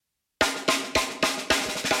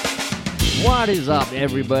What is up,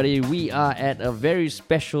 everybody? We are at a very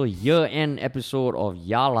special year-end episode of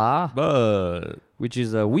YLB, which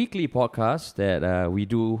is a weekly podcast that we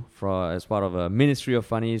do as part of a Ministry of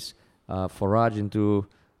Funny's forage into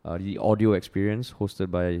the audio experience, hosted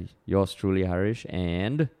by yours truly, Harish,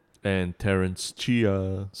 and Terence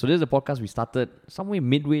Chia. So this is a podcast we started somewhere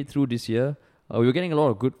midway through this year. We were getting a lot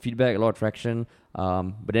of good feedback, a lot of traction,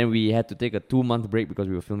 but then we had to take a 2-month break because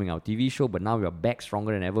we were filming our TV show, but now we are back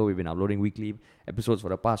stronger than ever. We've been uploading weekly episodes for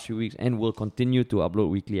the past few weeks and will continue to upload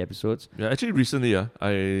weekly episodes. Yeah, actually recently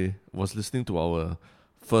I was listening to our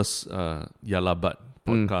first YLB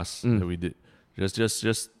podcast that we did. Just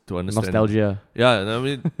to understand. Nostalgia. Yeah, I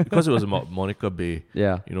mean, because it was about Monica Bay.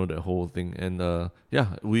 Yeah. You know, that whole thing. And I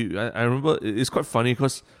remember it's quite funny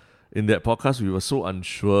because in that podcast we were so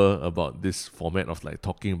unsure about this format of like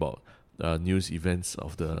talking about news events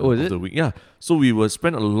of the week. Yeah. So we will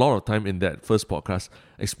spend a lot of time in that first podcast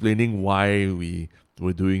explaining why we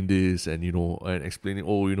were doing this and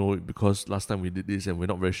explaining, because last time we did this and we're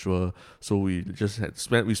not very sure. So we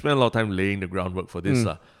spent a lot of time laying the groundwork for this.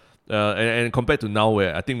 And compared to now,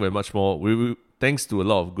 where I think we're much more, we thanks to a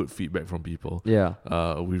lot of good feedback from people,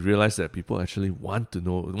 we realized that people actually want to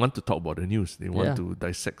talk about the news. They want to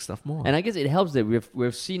dissect stuff more. And I guess it helps that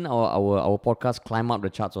we've seen our podcast climb up the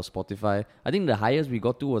charts of Spotify. I think the highest we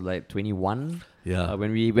got to was like 21. Yeah.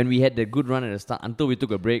 When we had that good run at the start until we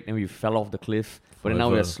took a break and we fell off the cliff. But then now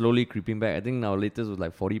we're slowly creeping back. I think our latest was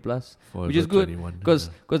like 40 plus, which is good because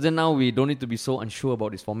then now we don't need to be so unsure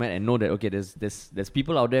about this format and know that there's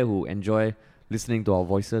people out there who enjoy listening to our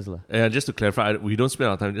voices. Yeah, just to clarify, we don't spend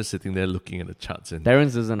our time just sitting there looking at the charts. And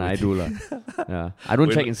Terence doesn't, I do. Yeah. I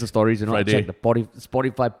don't check Insta stories, I check the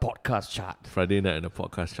Spotify podcast chart. Friday night and the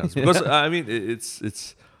podcast charts. Because, I mean,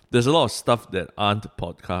 it's there's a lot of stuff that aren't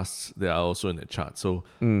podcasts that are also in the chart. So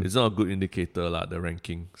it's not a good indicator, the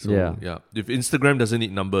ranking. So, yeah. If Instagram doesn't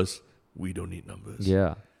need numbers, we don't need numbers.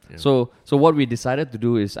 Yeah. So what we decided to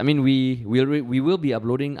do is, I mean, we will be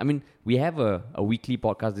uploading. I mean, we have a weekly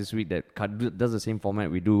podcast this week that does the same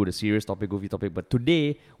format. We do the serious topic, goofy topic. But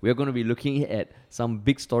today we are going to be looking at some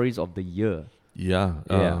big stories of the year.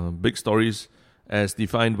 Big stories as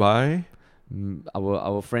defined by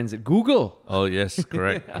our friends at Google. Oh yes,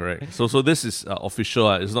 correct. So this is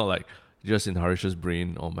official. It's not like just in Harish's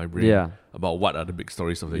brain or my brain about what are the big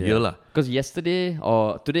stories of the year. Because today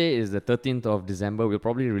is the 13th of December. We'll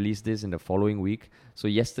probably release this in the following week. So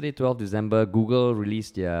yesterday, 12th December, Google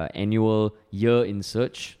released their annual Year in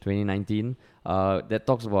Search 2019. That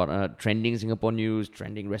talks about trending Singapore news,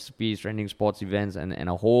 trending recipes, trending sports events, and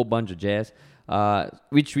a whole bunch of jazz.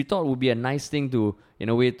 Which we thought would be a nice thing to, in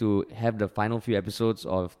a way, to have the final few episodes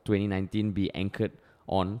of 2019 be anchored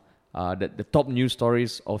on the top news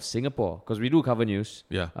stories of Singapore, because we do cover news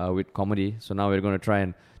with comedy. So now we're going to try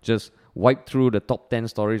and just wipe through the top 10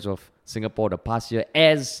 stories of Singapore the past year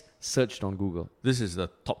as searched on Google. This is the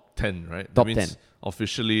top 10, right? Top that means 10.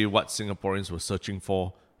 Officially what Singaporeans were searching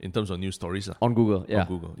for in terms of news stories. On Google, On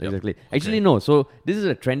Google, exactly. Actually, no. So this is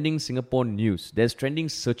a trending Singapore news. There's trending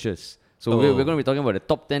searches. So we're going to be talking about the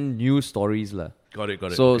top 10 news stories. Got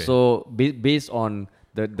it. So based on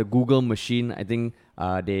the Google machine, I think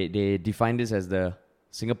they defined this as the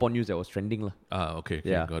Singapore news that was trending. Okay,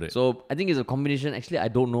 got it. So I think it's a combination. Actually, I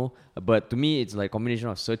don't know. But to me, it's like a combination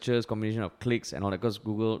of searches, combination of clicks and all that, because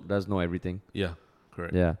Google does know everything. Yeah,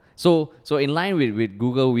 correct. Yeah. So in line with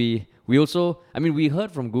Google, we also, I mean, we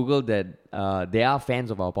heard from Google that they are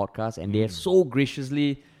fans of our podcast and they have so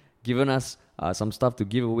graciously given us some stuff to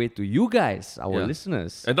give away to you guys, our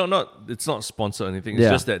listeners. And it's not sponsored or anything. It's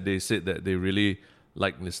just that they said that they really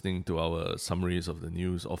like listening to our summaries of the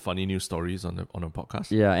news or funny news stories on a podcast.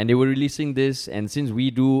 Yeah, and they were releasing this, and since we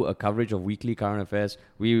do a coverage of weekly current affairs,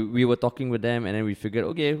 we were talking with them, and then we figured,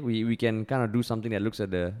 okay, we can kind of do something that looks at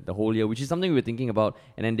the whole year, which is something we were thinking about,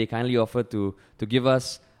 and then they kindly offered to give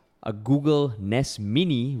us a Google Nest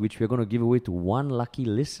Mini, which we're going to give away to one lucky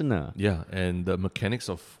listener. Yeah, and the mechanics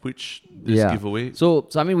of which this giveaway. So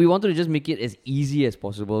I mean, we wanted to just make it as easy as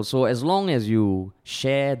possible. So as long as you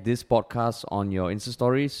share this podcast on your Insta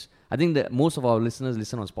stories, I think that most of our listeners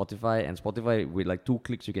listen on Spotify, and Spotify, with like 2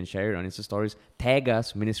 clicks, you can share it on Insta stories. Tag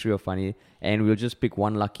us, Ministry of Funny, and we'll just pick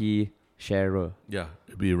one lucky sharer. Yeah,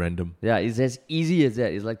 it'll be random. Yeah, it's as easy as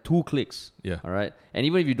that. It's like 2 clicks. Yeah. All right. And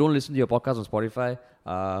even if you don't listen to your podcast on Spotify,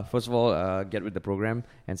 first of all, get with the program.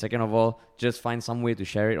 And second of all, just find some way to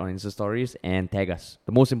share it on Insta stories and tag us.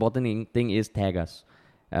 The most important thing is tag us.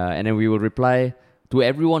 And then we will reply to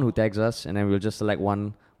everyone who tags us. And then we'll just select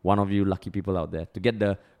one of you lucky people out there to get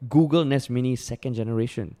the Google Nest Mini 2nd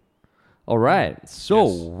generation. All right. So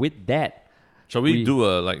with that, shall we do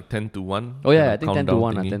a like 10 to 1? Oh yeah, I think 10 to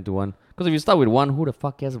 1. 10 to 1. Because if you start with 1, who the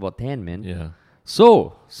fuck cares about 10, man? Yeah.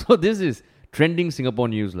 So this is trending Singapore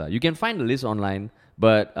news lah. You can find the list online,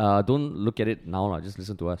 but don't look at it now lah. Just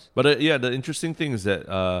listen to us. But the interesting thing is that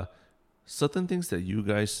certain things that you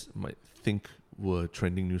guys might think were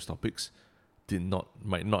trending news topics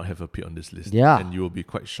might not have appeared on this list. Yeah. And you will be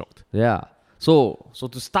quite shocked. Yeah. So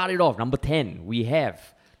to start it off, number 10, we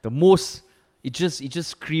have the most. It just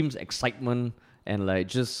screams excitement and like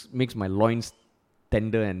just makes my loins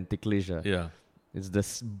tender and ticklish. Yeah. It's the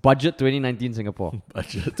budget 2019 Singapore.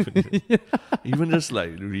 Budget 2019. Even just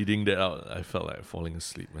like reading that out, I felt like falling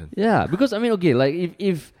asleep, man. Yeah, because I mean, okay, like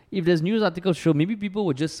if there's news articles show, maybe people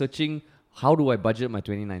were just searching how do I budget my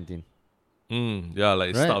 2019. Yeah,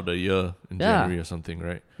 like right? start of the year in January or something,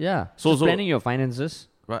 right? Yeah. So planning your finances.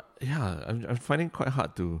 Right. Yeah, I'm finding it quite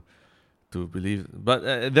hard to believe.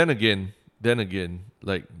 But then again,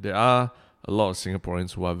 like there are a lot of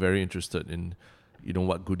Singaporeans who are very interested in,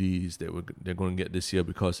 what goodies they're going to get this year,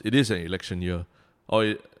 because it is an election year,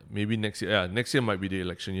 or maybe next year. Yeah, next year might be the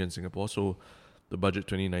election year in Singapore. So the budget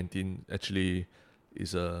 2019 actually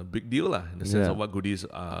is a big deal lah, in the sense of what goodies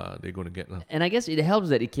are they going to get lah. And I guess it helps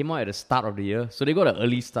that it came out at the start of the year, so they got an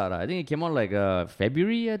early start. I think it came out like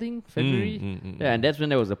February. Yeah, and that's when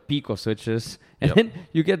there was a peak of searches, and then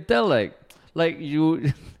you can tell like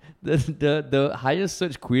you. The highest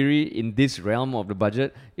search query in this realm of the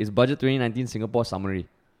budget is budget 2019 Singapore summary.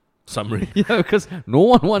 Yeah, because no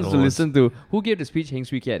one wants to listen to who gave the speech. Heng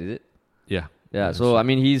Swee Keat, is it? Yeah. So I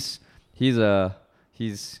mean, he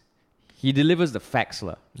delivers the facts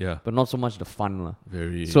lah. Yeah. But not so much the fun lah.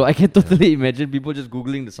 Very. So I can totally imagine people just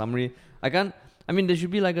googling the summary. I mean, there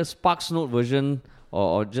should be like a Sparks Note version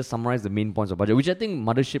or just summarize the main points of budget, which I think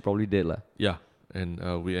Mothership probably did lah. Yeah. And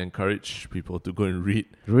we encourage people to go and read.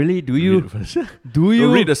 Really? Do you? Do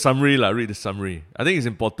you? Read the summary lah. Read the summary. I think it's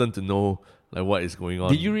important to know like what is going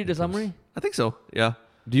on. Did you read the summary? I think so. Yeah.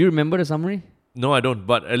 Do you remember the summary? No, I don't.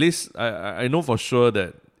 But at least I know for sure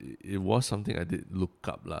that it was something I did look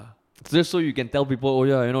up lah. Just so you can tell people, oh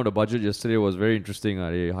yeah, the budget yesterday was very interesting.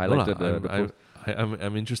 They highlighted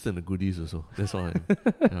I'm interested in the goodies also. That's all.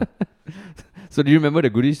 Yeah. So do you remember the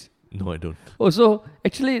goodies? No, I don't. Oh, so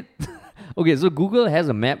actually. Okay, so Google has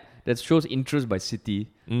a map that shows interest by city.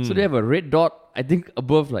 So they have a red dot, I think,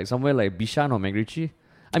 above like somewhere like Bishan or Macritchie.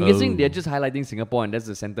 I'm guessing they're just highlighting Singapore and that's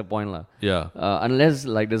the center point lah. Yeah. Unless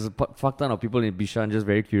like there's a fuck ton of people in Bishan just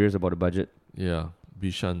very curious about the budget. Yeah,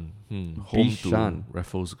 Bishan. Home Bishan. to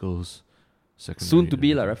Raffles Girls Secondary. Soon to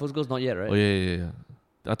be lah. Raffles Girls not yet, right? Oh yeah.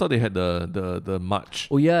 I thought they had the march.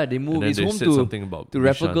 Oh yeah, they moved. It's home to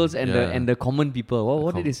Raffles Girls and the common people.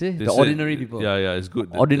 What did they say? The ordinary people. Yeah, it's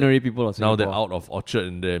good. Ordinary people of Singapore. Now they're out of Orchard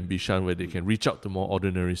and they're in Bishan, where they can reach out to more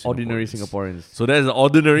ordinary Singaporeans. So there's the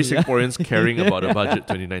ordinary Singaporeans caring about the budget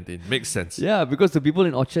 2019. Makes sense. Yeah, because the people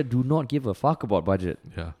in Orchard do not give a fuck about budget.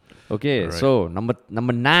 Yeah. Okay, right. So number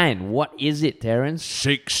 9. What is it, Terrence?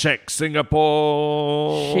 Shake Shack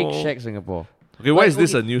Singapore. Shake Shack Singapore. Okay, why is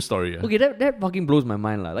this a news story? Okay, that fucking blows my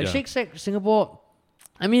mind lah. Like Shake Shack Singapore,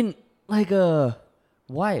 I mean, like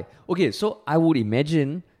why? Okay, so I would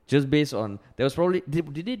imagine just based on there was probably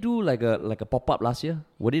did they do like a pop-up last year?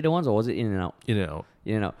 Were they the ones or was it In and Out? In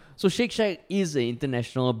and Out. So Shake Shack is an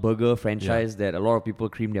international burger franchise that a lot of people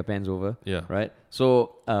cream their pants over. Yeah. Right?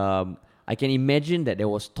 So I can imagine that there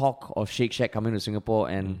was talk of Shake Shack coming to Singapore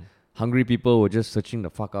and hungry people were just searching the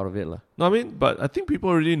fuck out of it lah. No, I mean, but I think people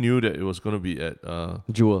already knew that it was going to be at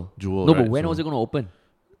Jewel. No, right? But when was it going to open?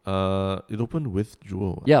 It opened with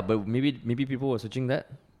Jewel. Yeah, but maybe people were searching that.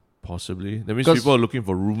 Possibly. That means people are looking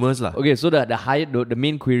for rumors lah. Okay, so the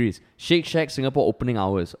main queries: Shake Shack Singapore opening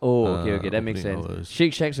hours. Oh, okay, that makes sense. Hours.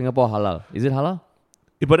 Shake Shack Singapore halal. Is it halal?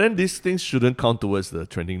 But then these things shouldn't count towards the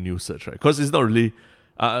trending news search, right? Because it's not really.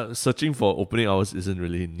 Searching for opening hours isn't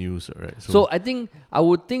really news, right? So I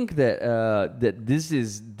would think that that this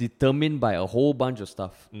is determined by a whole bunch of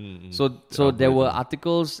stuff. So there were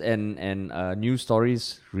articles and news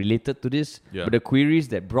stories related to this, but the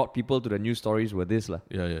queries that brought people to the news stories were this lah.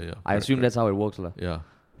 Yeah. I assume that's how it works lah.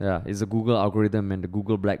 Yeah, it's the Google algorithm and the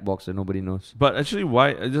Google black box that nobody knows. But actually,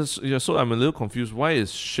 why? So I'm a little confused. Why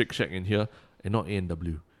is Shake Shack in here and not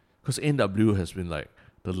A&W? Because A&W has been like.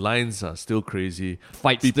 The lines are still crazy.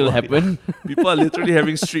 Fights still happen. People are literally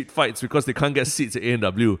having street fights because they can't get seats at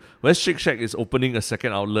A&W. Whereas Shake Shack is opening a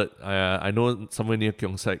second outlet. I know somewhere near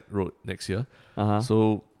Keong Saik Road next year.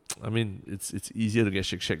 So I mean, it's easier to get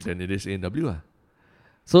Shake Shack than it is A&W lah.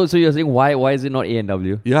 So you're saying why is it not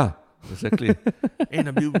A&W? Yeah, exactly.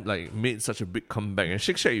 A&W like made such a big comeback, and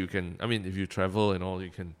Shake Shack if you travel and all,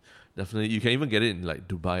 you can even get it in like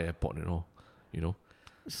Dubai airport and all,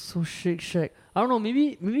 So Shake Shack, I don't know.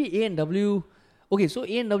 Maybe A&W. okay, so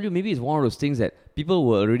A&W maybe is one of those things that people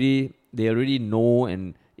they already know,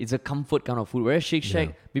 and it's a comfort kind of food. Whereas Shake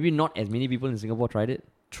Shack, maybe not as many people in Singapore tried it.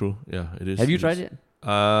 True, yeah, it is. Have you tried it?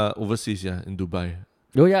 Overseas, yeah, in Dubai.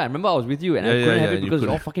 Oh yeah, I remember I was with you and I couldn't have it because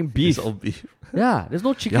it's all fucking beef. It's all beef. Yeah, there's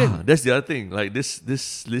no chicken. Yeah, that's the other thing. Like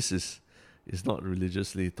this list is not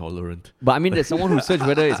religiously tolerant. But I mean, there's someone who searched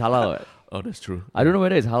whether it's halal. Oh, that's true. I don't know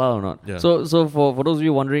whether it's halal or not. Yeah. So for those of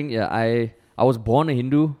you wondering, yeah, I was born a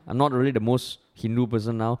Hindu. I'm not really the most Hindu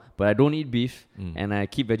person now, but I don't eat beef and I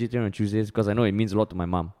keep vegetarian on Tuesdays because I know it means a lot to my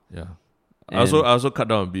mom. Yeah. I also cut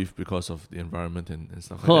down on beef because of the environment and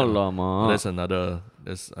stuff like that. Man. That's another.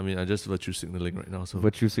 I just virtue signaling right now. So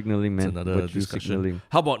virtue signaling, man. It's another virtue discussion. Signaling.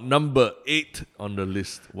 How about number 8 on the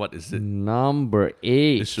list? What is it? Number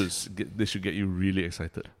 8. This should get you really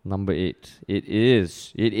excited. Number 8. It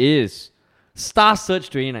is Star Search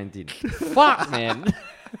 2019. Fuck, man.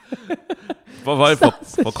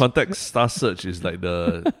 For context, Star Search is like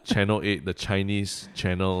the Channel 8, the Chinese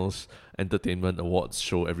channel's entertainment awards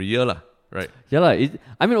show every year, lah. Right. Yeah,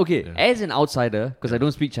 as an outsider, because I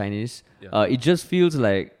don't speak Chinese, it just feels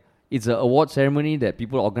like it's an award ceremony that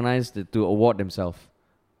people organize to award themselves.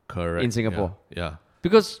 Correct. In Singapore. Yeah.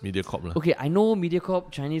 Because MediaCorp lah. Okay, I know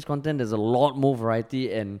MediaCorp Chinese content, there's a lot more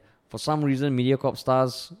variety, and for some reason MediaCorp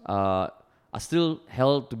stars are still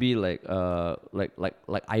held to be like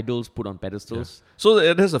idols put on pedestals. Yeah.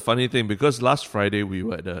 So that's a funny thing because last Friday we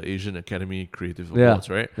were at the Asian Academy Creative Awards,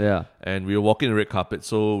 right? Yeah. And we were walking the red carpet,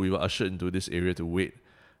 so we were ushered into this area to wait.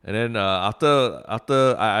 And then after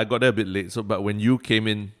I got there a bit late, but when you came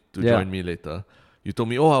in to join me later, you told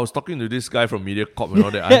me, I was talking to this guy from MediaCorp and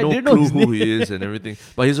all that. I had no clue who he is and everything.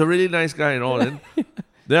 But he's a really nice guy and all.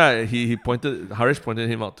 Then Harish pointed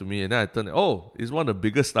him out to me, and then I turned, he's one of the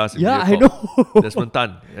biggest stars in MediaCorp. I know. Desmond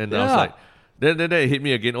Tan. And I was like, then it hit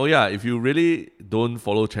me again, if you really don't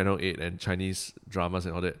follow Channel 8 and Chinese dramas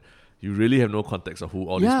and all that, you really have no context of who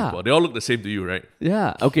all these people are. They all look the same to you, right?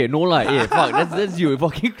 Yeah. Okay, no lie. Hey, fuck, that's you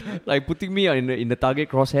fucking like putting me in the target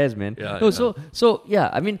crosshairs, man.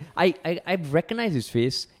 I mean, I recognized his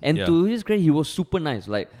face, and to his credit, he was super nice.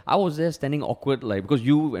 Like, I was there standing awkward, like, because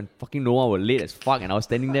you and fucking Noah were late as fuck, and I was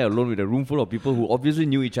standing there alone with a room full of people who obviously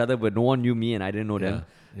knew each other, but no one knew me and I didn't know them.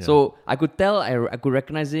 Yeah. So I could tell, I could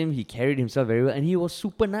recognize him. He carried himself very well, and he was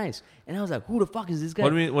super nice. And I was like, who the fuck is this guy?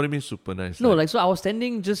 What do you mean super nice? No, so I was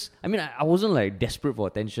standing I wasn't like desperate for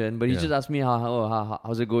attention, but he just asked me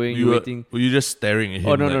how's it going? You waiting? Were you just staring at him?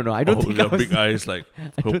 Oh, no. I don't think I was. Big eyes, like,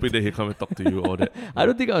 hoping that he'll come and talk to you, all that. I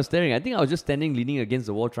don't think I was staring. I think I was just standing, leaning against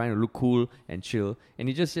the wall, trying to look cool and chill. And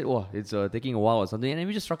he just said, it's taking a while or something. And then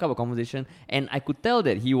we just struck up a conversation. And I could tell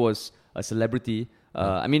that he was a celebrity.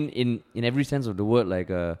 I mean, in every sense of the word,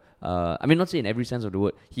 not say in every sense of the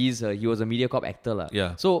word. He was a MediaCorp actor, lah.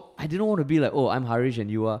 Yeah. So I didn't want to be like, I'm Harish and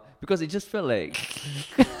you are, because it just felt like.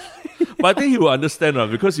 But I think he will understand,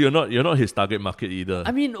 because you're not his target market either.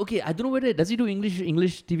 I mean, okay, I don't know whether does he do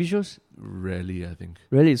English TV shows? Rarely, I think.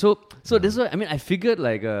 Really? So that's why I figured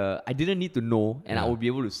I didn't need to know, and I would be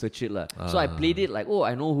able to search it, lah. So I played it like,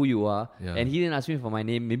 I know who you are, and he didn't ask me for my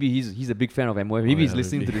name. Maybe he's a big fan of MOF. Maybe he's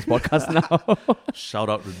listening to this podcast now. Shout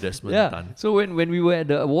out to Desmond Tan. So when we were at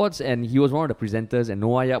the awards and he was one of the presenters and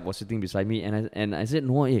Noah Yap was sitting beside me, and I said,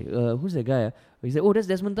 Noah, hey, who's that guy? He said, that's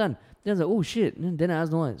Desmond Tan. Then I was like, oh shit. And then I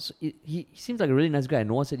asked Noah, so he seems like a really nice guy. And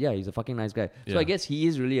Noah said, yeah, he's a fucking nice guy. So I guess he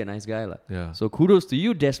is really a nice guy. Yeah. So kudos to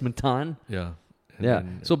you, Desmond Tan. Yeah.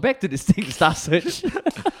 So back to this thing, Star Search.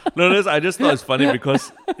 I just thought it's funny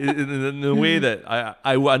because in a way that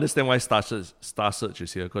I would understand why Star Search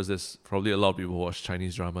is here, because there's probably a lot of people who watch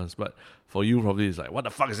Chinese dramas, but for you probably it's like, what the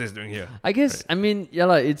fuck is this doing here? I guess,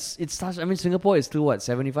 right? It's Singapore is still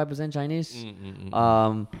 75% Chinese,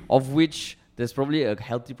 of which there's probably a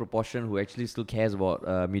healthy proportion who actually still cares about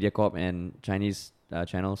MediaCorp and Chinese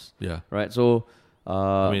channels. Yeah. Right. So.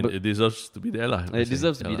 It deserves to be there, lah. It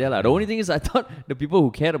deserves to be there, lah. The only thing is, I thought the people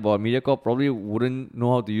who cared about MediaCorp probably wouldn't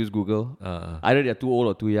know how to use Google. Either they're too old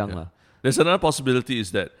or too young, lah. There's another possibility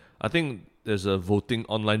is that I think there's a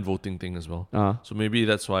online voting thing as well. So maybe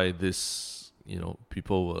that's why this,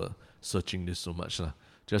 people were searching this so much, lah.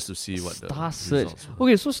 Just to see what Star Search.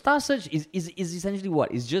 Okay, so Star Search is essentially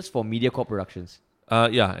what? It's just for MediaCorp productions.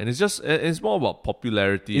 And it's more about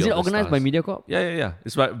popularity. Is it organized by MediaCorp? Yeah.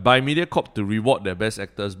 It's by MediaCorp to reward their best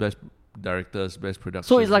actors, best directors, best production.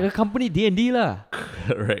 So it's like a company D&D lah.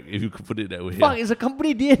 Correct, if you could put it that way. Fuck, it's a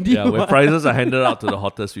company D&D. Yeah, where prizes are handed out to the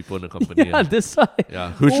hottest people in the company. Yeah, that's why.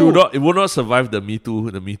 Yeah, who should not, it will not survive the Me Too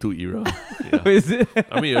era. Yeah. Is it?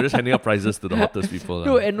 I mean, you're just handing out prizes to the hottest people.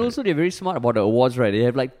 No, and also they're very smart about the awards, right? They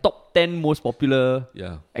have like top 10 most popular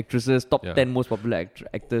actresses, top 10 most popular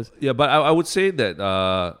actors. Yeah, but I would say that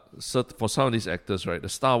for some of these actors, right, the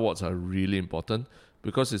Star Awards are really important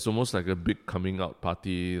because it's almost like a big coming out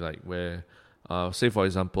party, like where, say for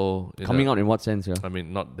example... Coming out in what sense? Yeah? I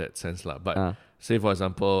mean, not that sense, but say for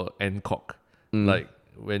example, Anne Cock, like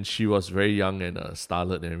when she was very young and a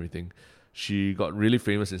starlet and everything, she got really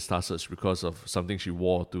famous in Star Search because of something she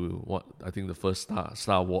wore to I think the first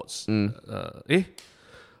Star Awards.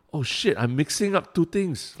 Oh shit, I'm mixing up two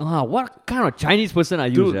things. What kind of Chinese person are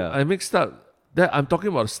you? Dude, I mixed up. I'm talking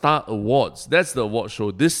about Star Awards. That's the award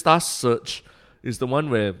show. This Star Search is the one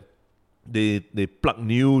where they pluck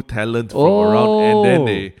new talent from around and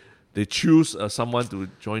then they choose someone to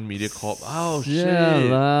join MediaCorp. Oh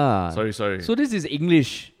shit. Sorry. So this is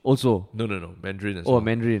English also? No. Mandarin as well. Oh,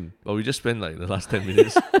 Mandarin. But we just spent like the last 10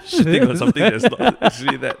 minutes shitting on something that's not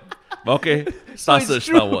actually that. But okay, Star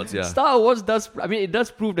Awards, yeah. Star Awards it does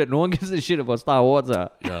prove that no one gives a shit about Star Awards.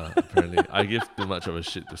 Yeah, apparently. I give too much of a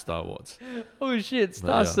shit to Star Awards. Oh shit,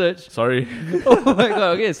 Star Search. Sorry. Oh my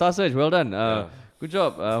god, okay, Star Search, well done. Good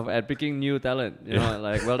job at picking new talent. You know,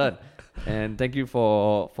 like well done. And thank you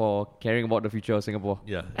for caring about the future of Singapore.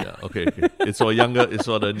 Yeah. Okay. It's for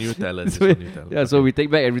the new talent. So we take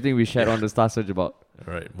back everything we shared on the Star Search about.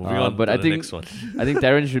 All right, moving on but to the think, next one. I think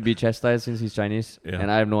Terrence should be chastised since he's Chinese,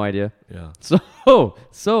 and I have no idea. Yeah. So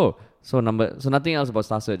nothing else about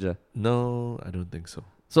Star Search. No, I don't think so.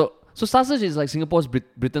 So Star Search is like Singapore's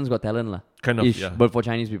Britain's Got Talent lah. Kind of, yeah. But for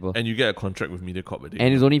Chinese people. And you get a contract with MediaCorp a day.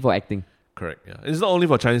 And it's only for acting. Correct. Yeah, it's not only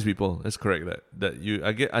for Chinese people. That's correct.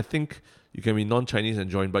 I think you can be non-Chinese and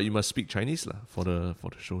join, but you must speak Chinese lah for the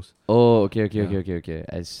shows. Oh, okay.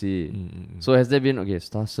 I see. So has there been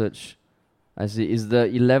Star Search? I see. Is the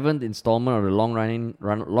 11th installment of the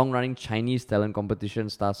long-running Chinese talent competition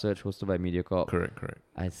Star Search hosted by MediaCorp? Correct.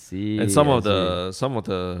 I see. And some of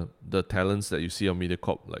the talents that you see on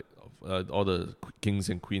MediaCorp, like all the kings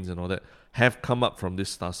and queens and all that, have come up from this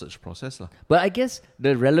Star Search process lah. But I guess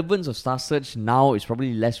the relevance of Star Search now is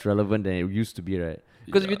probably less relevant than it used to be, right?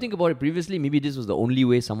 Because if you think about it, previously maybe this was the only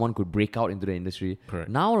way someone could break out into the industry. Correct.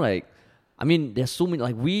 Now, there's so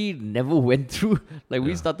many, we never went through,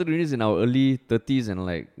 we started doing this in our early 30s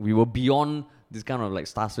and we were beyond this kind of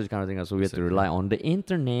Star Search kind of thing. So we had to rely on the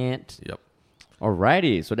internet. Yep.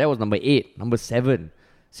 Alrighty, so that was number 8. Number 7.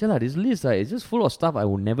 This list is just full of stuff I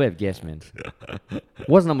would never have guessed, man.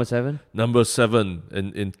 What's number 7? Number 7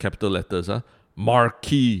 in capital letters,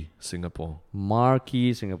 Marquee Singapore.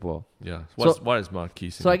 Marquee Singapore. Yeah. What is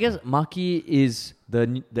Marquee Singapore? So I guess Marquee is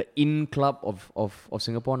the in club of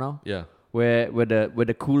Singapore now. Yeah. Where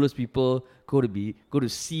the coolest people go to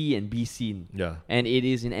see and be seen. Yeah. And it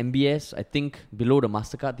is in MBS, I think, below the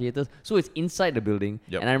MasterCard theatres. So it's inside the building.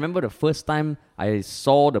 Yep. And I remember the first time I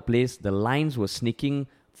saw the place, the lines were sneaking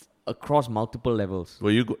across multiple levels.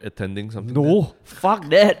 Were you attending something? No, fuck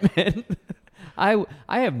that, man. I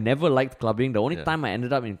have never liked clubbing. The only time I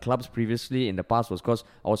ended up in clubs previously in the past was because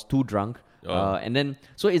I was too drunk. And then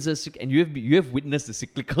so and you have witnessed the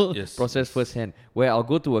cyclical process firsthand, where I'll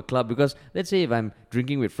go to a club because let's say if I'm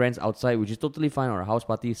drinking with friends outside, which is totally fine, or a house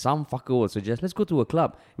party, some fucker will suggest let's go to a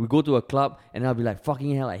club. We go to a club and I'll be like,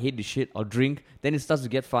 fucking hell, I hate this shit. I'll drink. Then it starts to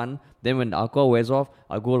get fun. Then when the alcohol wears off,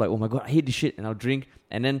 I'll go like, oh my god, I hate this shit, and I'll drink.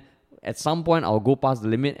 And then at some point I'll go past the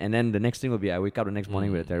limit, and then the next thing will be I wake up the next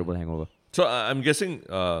morning with a terrible hangover. So I'm guessing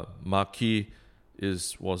Marquee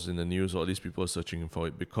was in the news, or at least people are searching for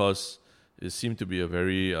it because it seemed to be a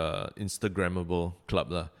very Instagrammable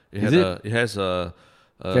club lah. It has a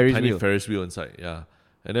tiny Ferris wheel inside, yeah.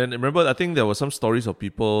 And then remember, I think there were some stories of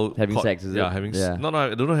people having sex. Is it? Having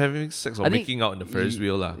I don't know, having sex or making out in the Ferris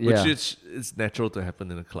wheel lah. Which it's natural to happen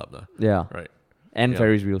in a club lah. Yeah, right. And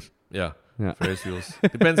Ferris wheels. Yeah. Ferris wheels.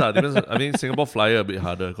 Depends. I mean, Singapore Flyer a bit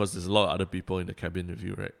harder because there's a lot of other people in the cabin with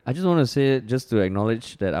you, right? I just want to say, just to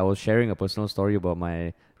acknowledge that I was sharing a personal story about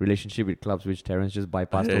my relationship with clubs, which Terrence just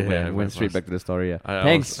bypassed over and went straight back to the story.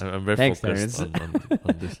 Thanks. I'm very focused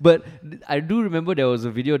on this. But I do remember there was a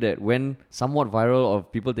video that went somewhat viral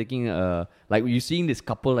of people taking you seeing this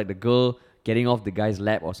couple, like the girl getting off the guy's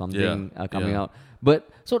lap or something coming out. But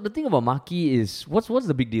so the thing about Marquee is, what's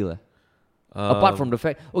the big deal? Apart from the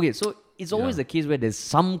fact, so it's always the case where there's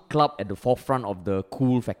some club at the forefront of the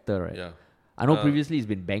cool factor, right? Yeah. I know previously it's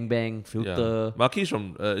been Bang Bang, Filter. Marquis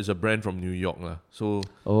is a brand from New York. So,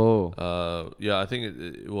 I think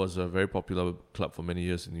it was a very popular club for many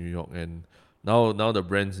years in New York. And now the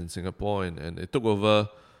brand's in Singapore and it took over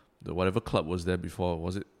the whatever club was there before.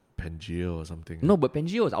 Was it Pangea or something? No, but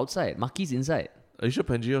Pangea was outside. Marquis inside. Are you sure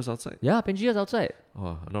Pangea was outside? Yeah, Pangea is outside.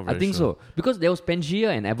 Oh, I'm not very I think sure. so. Because there was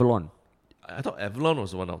Pangea and Avalon. I thought Avalon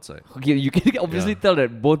was the one outside. Okay, you can obviously tell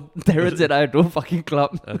that both Terrence and I don't fucking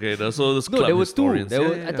club. Okay, so this club there were two. historians.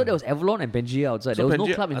 I thought there was Avalon and Pangea outside. So there was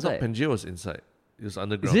no club inside. I thought Pangea was inside. It was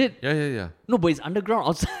underground. Is it? Yeah. No, but it's underground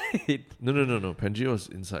outside. No. Pangea was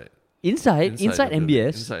inside. Inside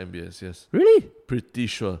MBS? Inside MBS, yes. Really? Pretty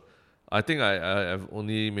sure. I think I've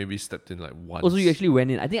only maybe stepped in like once. Also, you actually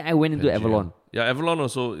went in. I think I went into Avalon. Yeah, Avalon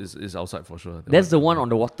also is outside for sure. That's the one on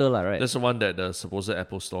the water, right? That's the one that the supposed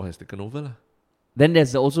Apple store has taken over. Then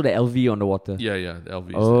there's also the LV on the water. Yeah, the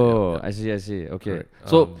LV. Oh, I see. Okay. Correct.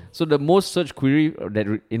 So the most searched query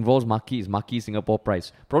that involves Marquis is Marquis Singapore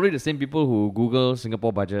price. Probably the same people who Google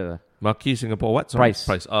Singapore budget. Marquis Singapore what? Sorry?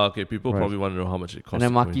 Price. Okay. People probably want to know how much it costs. And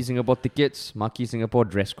then Marquis Singapore tickets, Marquis Singapore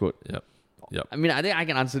dress code. Yep. I mean, I think I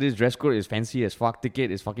can answer this. Dress code is fancy as fuck.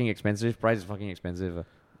 Ticket is fucking expensive. Price is fucking expensive.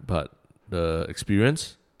 But the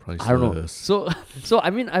experience? Priceless. I don't know. So I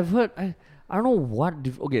mean, I've heard... I don't know what...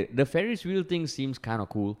 okay, the Ferris wheel thing seems kind of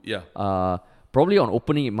cool. Yeah. Probably on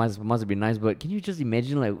opening it must have been nice, but can you just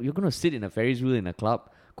imagine like you're going to sit in a Ferris wheel in a club?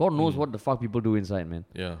 God knows what the fuck people do inside, man.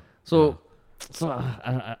 Yeah.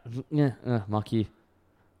 Marquis.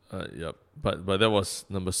 Yep. But that was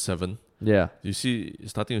number 7. Yeah.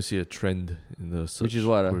 Starting to see a trend in the search Which is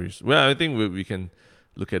what? queries. Well, I think we can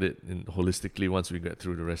look at it holistically once we get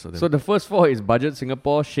through the rest of them. So the first 4 is Budget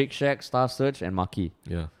Singapore, Shake Shack, Star Search, and Marquis.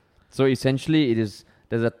 Yeah. So essentially, there's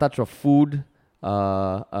a touch of food,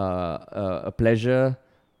 a pleasure,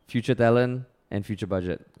 future talent, and future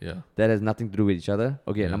budget. Yeah. That has nothing to do with each other.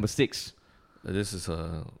 Okay, number 6. This is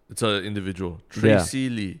it's an individual. Tracy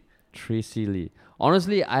Lee.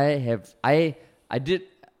 Honestly, I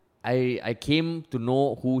came to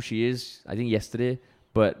know who she is, I think yesterday,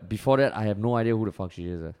 but before that, I have no idea who the fuck she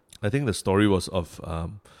is. I think the story was of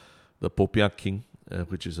the Popiah King,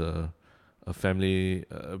 which is a family,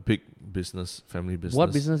 big business, family business.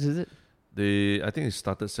 What business is it? I think they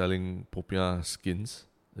started selling Popiah skins.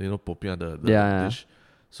 You know, Popiah, the dish.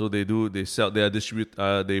 So they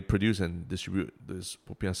produce and distribute these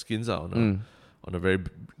Popiah skins on a very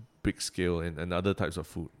big scale and other types of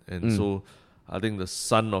food. And so I think the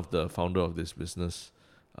son of the founder of this business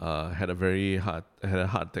had a heart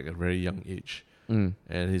attack at a very young age. And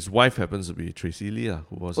his wife happens to be Tracy Lee,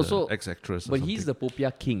 who was an ex-actress. But he's the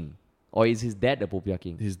Popiah King. Or is his dad the Popiah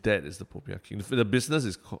King? His dad is the Popiah King. The business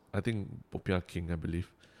is called, I think, Popiah King, I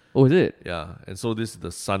believe. Oh, is it? Yeah. And so this is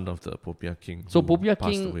the son of the Popiah King. So Popiah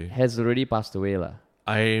King has already passed away, lah.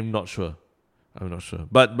 I'm not sure.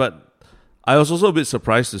 But I was also a bit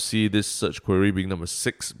surprised to see this search query being number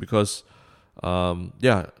 6 because, people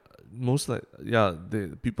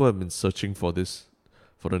have been searching for this,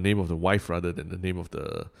 for the name of the wife rather than the name of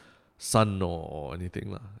the son or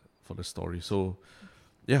anything for the story. So,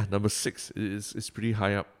 number 6 is pretty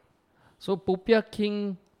high up. So Popiah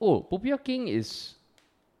King is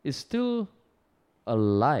still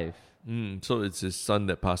alive. So it's his son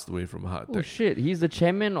that passed away from a heart attack. Oh shit! He's the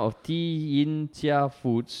chairman of T Yin Chia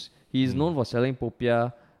Foods. He's known for selling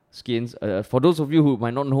Popiah skins. For those of you who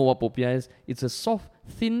might not know what Popiah is, it's a soft,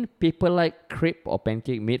 thin, paper-like crepe or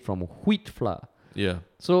pancake made from wheat flour. Yeah.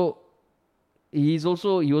 So he was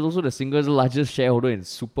also the single largest shareholder in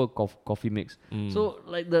Super Coffee Mix. So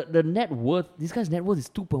like the net worth, this guy's net worth is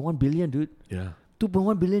 2.1 billion, dude. Yeah.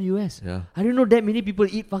 2.1 billion US. Yeah. I didn't know that many people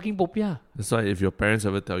eat fucking Popiah. That's why if your parents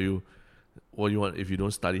ever tell you what you want, if you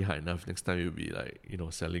don't study hard enough, next time you'll be like,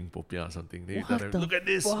 selling Popiah or something. Then you tell them, look at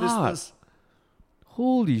this business.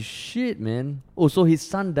 Holy shit, man. Oh, so his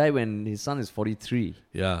son died when his son is 43.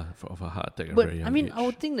 Yeah, of a heart attack at a But very young I mean, age. I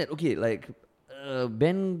would think that, okay, like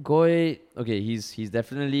Ben Goy, okay, he's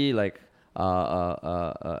definitely like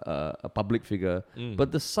a public figure.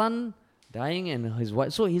 But the son dying and his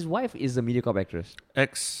wife, so his wife is a MediaCorp actress.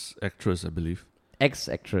 Ex-actress, I believe.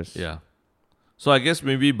 Ex-actress. Yeah. So I guess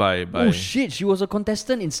maybe by Oh shit, she was a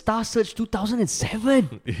contestant in Star Search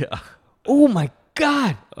 2007. Yeah. Oh my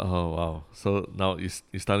god. Oh wow. So now you're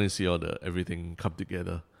starting to see everything come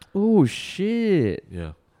together. Oh shit.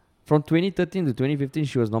 Yeah. From 2013 to 2015,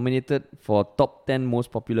 she was nominated for top 10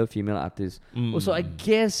 most popular female artists. So I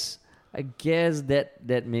guess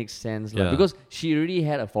that makes sense. Yeah. Because she already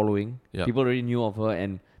had a following. Yeah. People already knew of her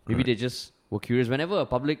and maybe they just were curious. Whenever a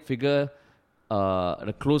public figure,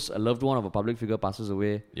 a loved one of a public figure passes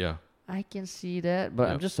away, Yeah. I can see that. But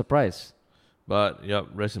I'm just surprised. But yeah,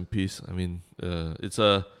 rest in peace. I mean, it's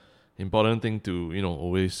a important thing to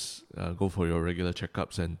always go for your regular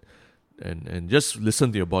checkups and just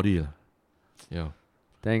listen to your body. Yeah.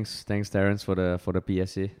 Thanks, Terence, for the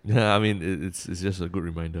PSA. Yeah, I mean it's just a good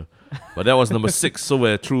reminder. But that was number 6, so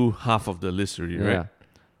we're through half of the list already, right?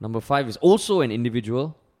 Number 5 is also an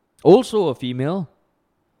individual, also a female,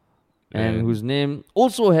 and whose name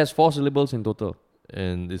also has 4 syllables in total.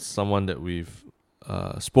 And it's someone that we've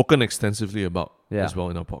spoken extensively about as well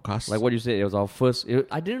in our podcast. Like what you said, it was our first.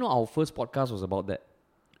 I didn't know our first podcast was about that.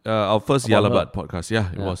 Our first YLB podcast.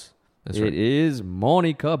 Yeah, it was. That's right. It is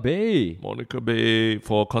Monica Bay. Monica Bay.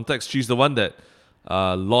 For context, she's the one that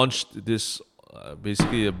launched this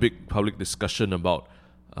basically a big public discussion about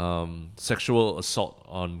sexual assault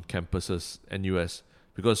on campuses, NUS,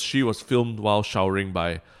 because she was filmed while showering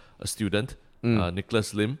by a student,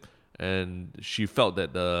 Nicholas Lim, and she felt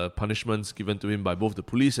that the punishments given to him by both the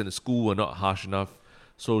police and the school were not harsh enough.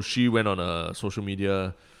 So she went on a social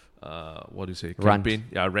media campaign?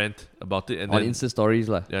 Rant about it. And on Insta stories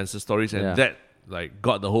lah. Yeah, Insta stories. And that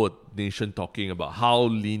got the whole nation talking about how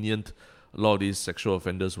lenient a lot of these sexual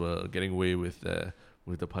offenders were getting away with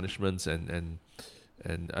the punishments. And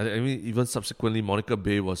I mean, even subsequently, Monica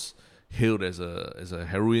Bay was hailed as a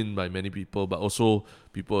heroine by many people, but also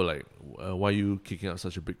people like, why are you kicking up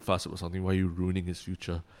such a big fuss about something? Why are you ruining his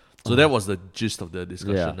future? So that was the gist of the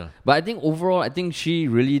discussion. Yeah. But I think overall, she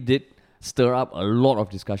really did stir up a lot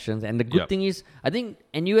of discussions. And the good thing is, I think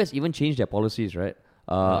NUS even changed their policies, right?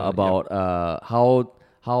 About how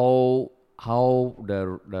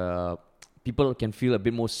the people can feel a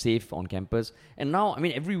bit more safe on campus. And now, I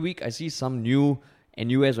mean, every week I see some new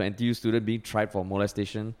NUS or NTU student being tried for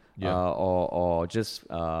molestation or just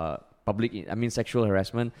sexual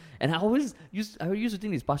harassment. And I used to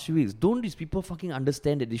think these past few weeks, don't these people fucking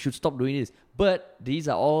understand that they should stop doing this? But these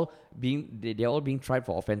are all they're all being tried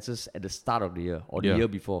for offenses at the start of the year or the year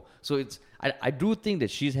before. So I do think that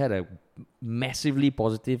she's had a massively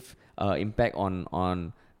positive impact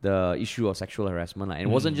on the issue of sexual harassment. And it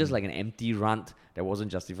wasn't just like an empty rant that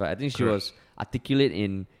wasn't justified. I think she was articulate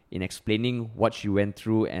in explaining what she went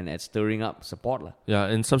through and at stirring up support. Yeah,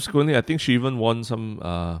 and subsequently, I think she even won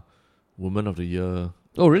some Woman of the Year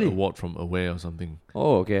award from Aware or something.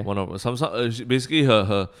 Oh, okay. One of basically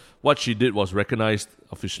her what she did was recognized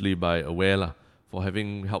officially by Aware for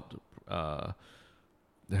having helped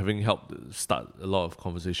start a lot of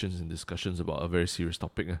conversations and discussions about a very serious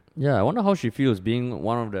topic. Yeah, I wonder how she feels being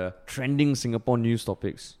one of the trending Singapore news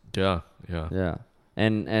topics. Yeah.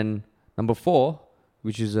 And number 4,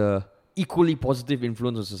 which is a equally positive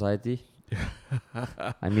influence on society.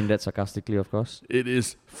 I mean that sarcastically, of course. It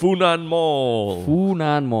is Funan Mall.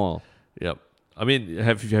 Funan Mall. Yep. I mean,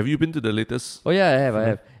 have you been to the latest? Oh yeah, I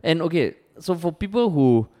have. And okay, so for people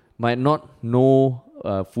who might not know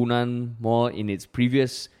Funan Mall in its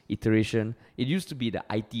previous iteration, it used to be the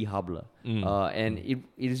IT hub. And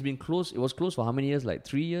it has been closed. It was closed for how many years? Like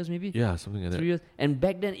 3 years maybe? Yeah, something like that. 3 years. And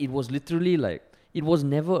back then it was literally like, it was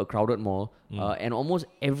never a crowded mall. And almost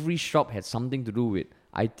every shop had something to do with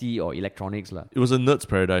IT or electronics. It was a nerd's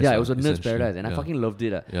paradise. Yeah, it was a nerd's paradise. And I fucking loved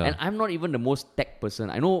it. And I'm not even the most tech person.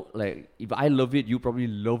 I know, like, if I love it, you probably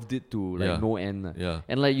loved it to no end.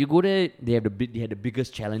 And like, you go there, they had the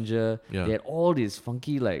biggest Challenger. They had all these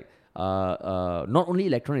funky, like, not only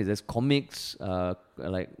electronics, there's comics,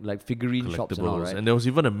 like figurine shops and all, right? And there was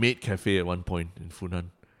even a maid cafe at one point in Funan.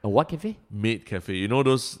 A what cafe? Maid cafe. You know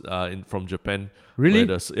those from Japan? Really?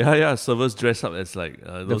 Servers dress up as like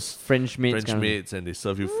those French maids and they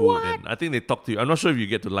serve you food. What? And I think they talk to you. I'm not sure if you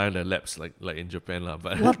get to lie on their laps like in Japan.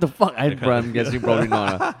 But what the fuck? I'm guessing probably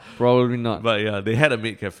not. Probably not. But yeah, they had a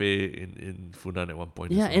maid cafe in Funan at one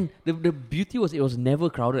point. Yeah, and the beauty was it was never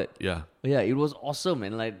crowded. Yeah. Yeah, it was awesome.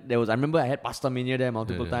 And like I remember I had Pasta Mania there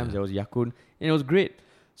multiple times. There was Yakun. And it was great.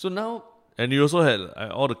 So now... And you also had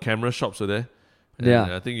all the camera shops were there.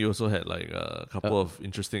 And I think you also had like a couple of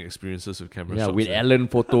interesting experiences with camera shops. Yeah, with Alan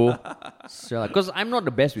Photo. Because I'm not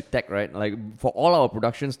the best with tech, right? Like for all our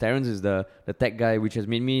productions, Terence is the tech guy, which has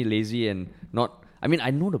made me lazy and not... I mean,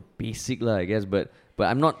 I know the basic, I guess, but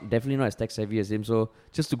I'm definitely not as tech savvy as him. So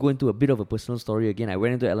just to go into a bit of a personal story again, I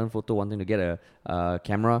went into Alan Photo wanting to get a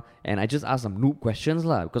camera, and I just asked some noob questions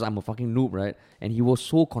because I'm a fucking noob, right? And he was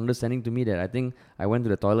so condescending to me that I think I went to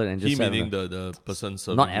the toilet and just said... He meaning the person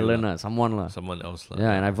serving not Alan, someone. Someone else.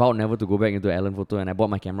 Yeah, and I vowed never to go back into Alan Photo, and I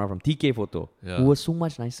bought my camera from TK Photo, who was so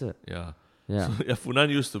much nicer. Yeah. Yeah. So, Funan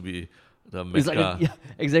used to be the Mecca. It's like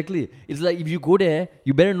exactly. It's like if you go there,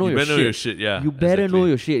 you better know your shit. Yeah, you better know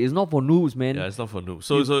your shit. It's not for noobs, man. Yeah, it's not for noobs.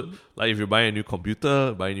 So like if you buy a new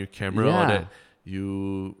computer, buy a new camera, all that,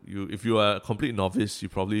 if you are a complete novice,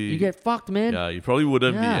 you get fucked, man. Yeah, you probably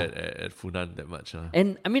wouldn't be at Funan that much.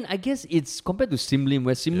 And I mean, I guess it's compared to Sim Lim,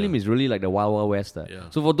 where Sim Lim is really like the Wild Wild West. Yeah.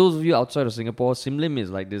 So for those of you outside of Singapore, Sim Lim is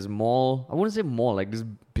like this mall. I wouldn't say mall, like this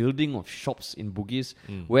building of shops in Bugis,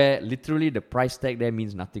 where literally the price tag there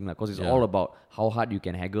means nothing, because it's all about how hard you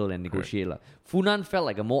can haggle and negotiate. Funan felt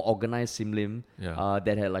like a more organized Sim Lim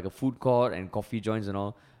that had like a food court and coffee joints and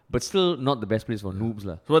all. But still not the best place for noobs.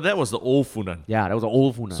 So that was the old Funan. Yeah, that was the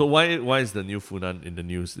old Funan. So why is the new Funan in the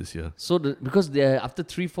news this year? So because after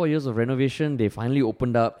 3-4 years of renovation, they finally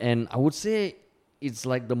opened up. And I would say it's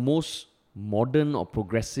like the most modern or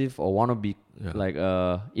progressive or wannabe like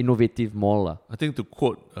innovative mall. I think to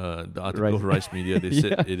quote the article of Rice Media, they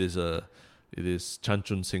said it is Chan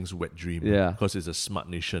Chun Sing's wet dream. Yeah. Because it's a smart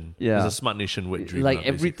nation. Yeah. It's a smart nation wet dream. Like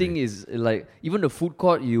everything is like, even the food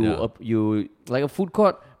court, you like a food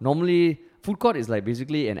court, normally food court is like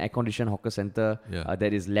basically an air-conditioned hawker center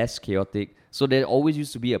that is less chaotic. So there always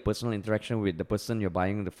used to be a personal interaction with the person you're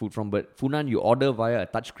buying the food from. But Funan, you order via a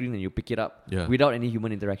touchscreen and you pick it up without any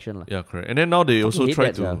human interaction. Yeah, correct. And then now they also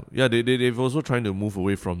try to they've also trying to move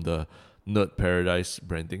away from the Nerd Paradise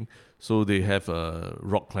branding. So they have a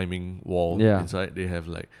rock climbing wall inside. They have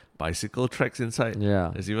like bicycle tracks inside. Yeah.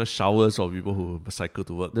 There's even showers for people who cycle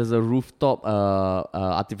to work. There's a rooftop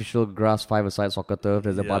artificial grass 5-a-side soccer turf.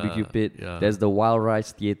 There's a barbecue pit. Yeah. There's the Wild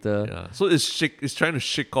Rice Theatre. Yeah. So it's trying to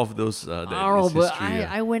shake off those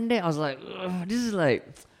I went there, I was like,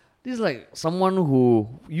 this is like someone who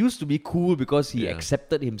used to be cool because he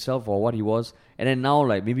accepted himself for what he was, and then now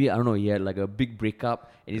like maybe I don't know, he had like a big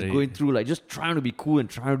breakup and he's going through like just trying to be cool and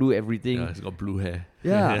trying to do everything. Yeah, he's got blue hair.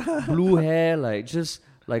 Yeah, blue hair, like just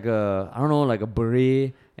like a like a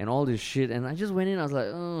beret and all this shit. And I just went in, I was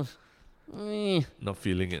like, not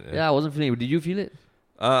feeling it. Yeah, I wasn't feeling it. Did you feel it?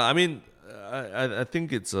 I mean, I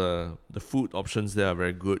think it's the food options there are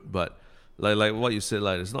very good, but like what you said,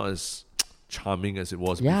 like it's not as charming as it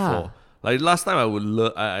was before. Like last time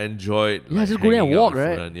I enjoyed just go there and walk,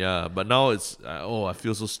 right? Funan, yeah, but now it's I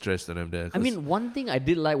feel so stressed when I'm there. I mean, one thing I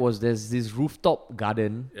did like was there's this rooftop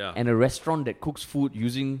garden and a restaurant that cooks food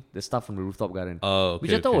using the stuff from the rooftop garden,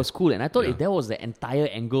 which I thought was cool. And I thought if that was the entire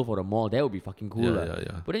angle for the mall, that would be fucking cool.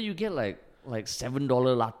 But then you get like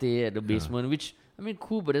 $7 latte at the basement, which I mean,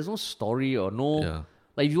 cool, but there's no story or no.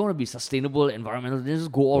 Like if you want to be sustainable, environmental, then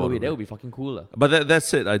just go all the way. That would be fucking cool. But that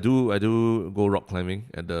said, I do go rock climbing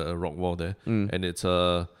at the rock wall there, and it's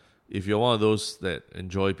if you're one of those that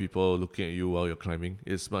enjoy people looking at you while you're climbing,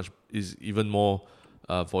 is even more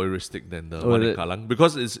voyeuristic than the one in Kallang,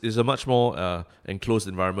 because it's a much more enclosed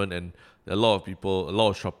environment, and a lot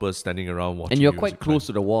of shoppers standing around watching. And you're quite close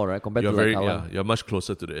to the wall, right? Compared to Kallang. You're much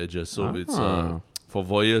closer to the edges, so it's. For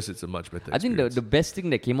voyeurs, it's a much better experience. I think the best thing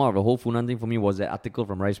that came out of the whole Funan thing for me was that article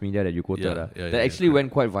from Rice Media that you quoted. That actually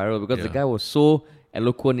went quite viral because the guy was so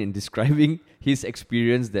eloquent in describing his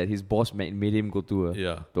experience that his boss made him go to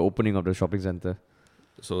the opening of the shopping center.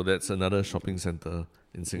 So that's another shopping center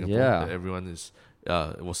in Singapore that everyone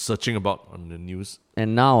was searching about on the news.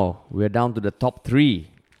 And now we're down to the top 3.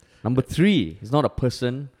 Number 3 is not a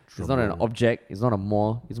person. It's not an object. It's not a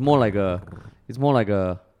mall. It's more like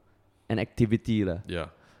an activity. Yeah.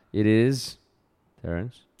 It is,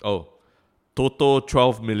 Terence. Oh, Toto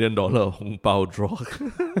 $12 million Hong Pao draw.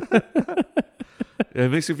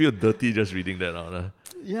 It makes you feel dirty just reading that out.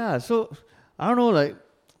 Yeah, so I don't know,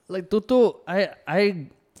 like Toto,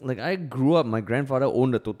 I grew up, my grandfather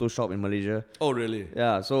owned a Toto shop in Malaysia. Oh, really?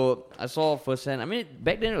 Yeah, so I saw firsthand. I mean,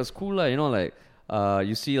 back then it was cool, you know, like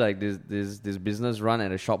you see like this business run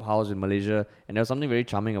at a shop house in Malaysia, and there was something very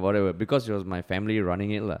charming about it because it was my family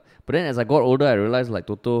running it. But then as I got older, I realized like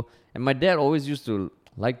Toto, and my dad always used to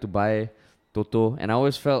like to buy Toto, and I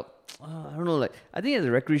always felt, I don't know, like I think as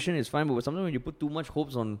a recreation it's fine, but sometimes when you put too much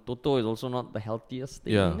hopes on Toto, is also not the healthiest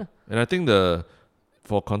thing. Yeah, and I think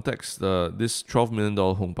for context, this $12 million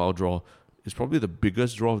Hong Pao draw is probably the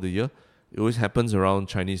biggest draw of the year. It always happens around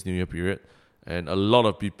Chinese New Year period. And a lot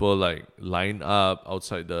of people like line up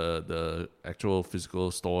outside the actual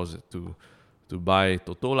physical stores to buy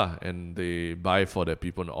Toto lah, and they buy for their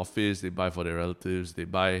people in the office, they buy for their relatives, they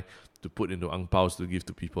buy to put into ang paos to give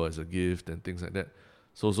to people as a gift and things like that.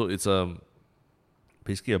 So it's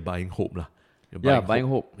basically a buying hope lah. Buying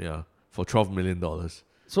hope. Yeah, for $12 million.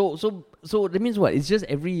 So that means what? It's just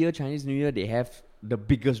every year Chinese New Year they have the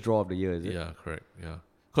biggest draw of the year, is it? Yeah, correct. Yeah,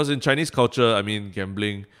 because in Chinese culture, I mean,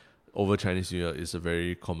 gambling over Chinese New Year is a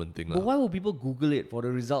very common thing. But why would people Google it for the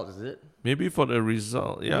results, is it? Maybe for the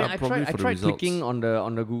result. Yeah, I probably for the results. I tried clicking on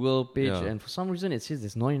the Google page, and for some reason it says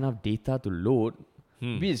there's not enough data to load.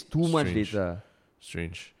 Maybe it's too much data.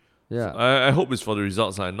 Strange. Yeah. I hope it's for the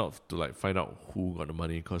results, not to like find out who got the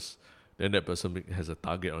money, because then that person has a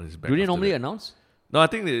target on his back. Do they normally announce? No, I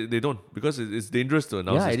think they don't, because it's dangerous to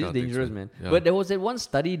announce. Yeah, this it is kind of dangerous, things, man. Yeah. But there was that one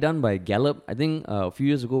study done by Gallup, I think a few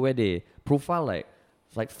years ago, where they profiled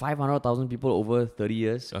like 500,000 people over 30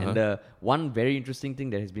 years. Uh-huh. And one very interesting thing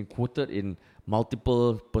that has been quoted in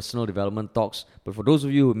multiple personal development talks, but for those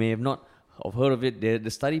of you who may have not heard of it, the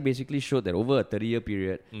study basically showed that over a 30-year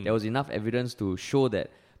period, there was enough evidence to show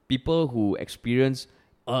that people who experience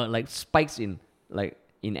like spikes in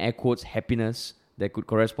air quotes happiness that could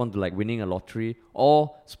correspond to like winning a lottery,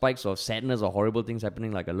 or spikes of sadness or horrible things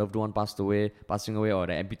happening, like a loved one passing away, or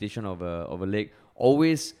the amputation of a leg,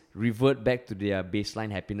 always revert back to their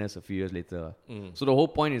baseline happiness a few years later. So the whole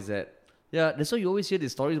point is that, yeah, that's why you always hear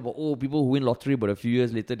these stories about people who win lottery, but a few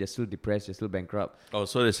years later they're still depressed, they're still bankrupt. Oh,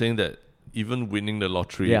 so they're saying that even winning the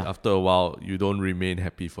lottery, after a while, you don't remain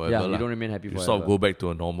happy forever. Yeah, you don't remain happy forever. You sort of go back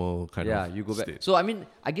to a normal kind of you go back. state. So, I mean,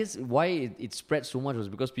 I guess why it spread so much was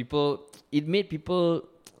because it made people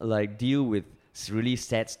like deal with really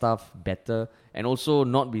sad stuff better, and also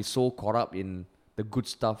not be so caught up in the good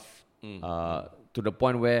stuff to the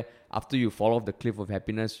point where after you fall off the cliff of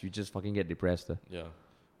happiness, you just fucking get depressed. Yeah.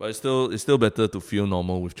 But it's still better to feel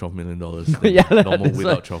normal with $12 million than normal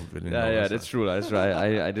without $12 million. Yeah, that's true. That's right.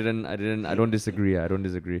 I don't disagree.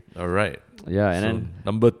 All right. Yeah, and So then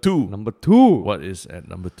number two. What is at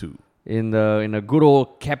number 2? In a good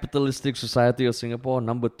old capitalistic society of Singapore,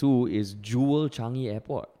 number 2 is Jewel Changi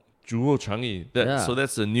Airport. Jewel Changi. So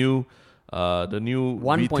that's the new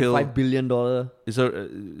 $1.5 billion. Is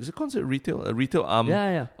it considered retail? A retail arm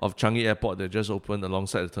of Changi Airport that just opened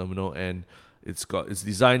alongside the terminal, and it's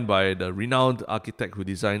designed by the renowned architect who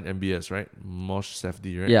designed MBS, right? Mosh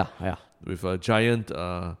Safdie, right? Yeah. With a giant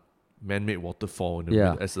man-made waterfall in the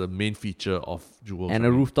middle as the main feature of Jewel. And Changi.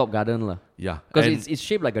 a rooftop garden. Yeah. Because it's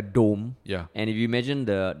shaped like a dome. Yeah. And if you imagine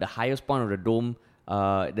the highest point of the dome,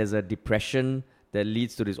 there's a depression that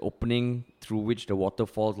leads to this opening through which the water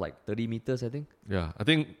falls like 30 meters, I think. Yeah. I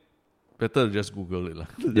think better just Google it.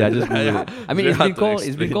 Yeah, just Google it. I mean,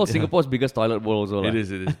 it's been called Singapore's biggest toilet bowl also. It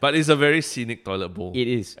is. But it's a very scenic toilet bowl. It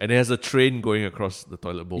is. And it has a train going across the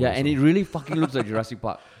toilet bowl. Yeah, also. And it really fucking looks like Jurassic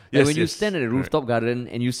Park. Like when you stand at a rooftop garden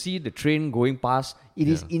and you see the train going past, it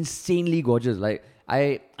is insanely gorgeous. Like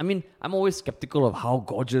I mean, I'm always skeptical of how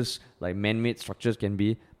gorgeous like man-made structures can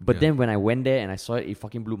be. But then when I went there and I saw it, it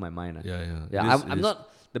fucking blew my mind. I'm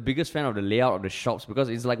not the biggest fan of the layout of the shops because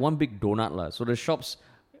it's like one big donut. So the shops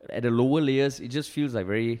at the lower layers, it just feels like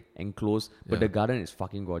very enclosed. But the garden is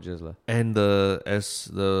fucking gorgeous. And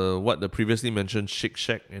the previously mentioned Shake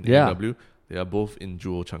Shack and A&W, they are both in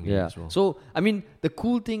Jewel Changi as well. So, I mean, the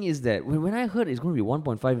cool thing is that when I heard it's going to be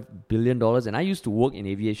 $1.5 billion, and I used to work in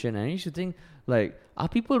aviation, and I used to think, like, are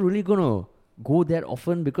people really going to go that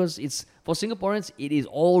often? Because it's, for Singaporeans, it is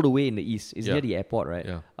all the way in the east. It's near the airport, right?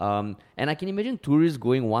 Yeah. And I can imagine tourists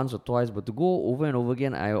going once or twice, but to go over and over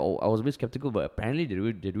again, I was a bit skeptical, but apparently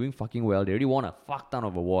they're doing fucking well. They already won a fuck ton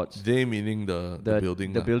of awards. They meaning the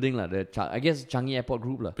building. The building, I guess Changi Airport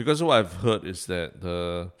Group. Because what I've heard is that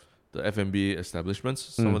the F&B establishments,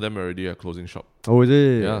 some of them already are closing shop. Oh, is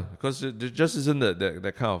it? Yeah, because there just isn't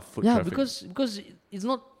that kind of foot traffic. Because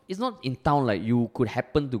it's not in town like you could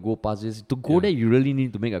happen to go past this. To go there, you really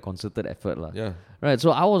need to make a concerted effort. Yeah. Right,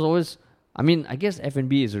 so I was always, I mean, I guess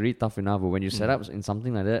F&B is really tough enough, but when you set up in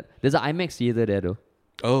something like that, there's an IMAX theater there though.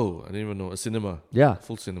 Oh, I didn't even know. A cinema. Yeah.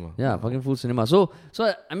 Full cinema. Yeah, fucking full cinema. So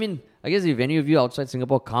I mean, I guess if any of you outside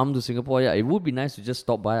Singapore come to Singapore, it would be nice to just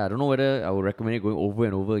stop by. I don't know whether I would recommend it going over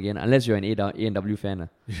and over again, unless you're an A&W fan.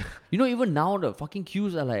 You know, even now the fucking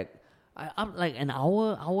queues are like, up like an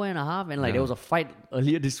hour and a half, and like there was a fight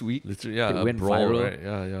earlier this week. Literally, it went brawl, viral. Right?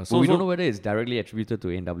 Yeah. So we don't know whether it's directly attributed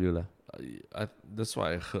to A&W. That's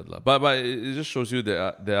what I heard. But it just shows you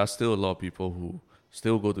that there are still a lot of people who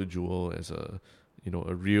still go to Jewel as a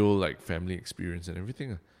real like family experience and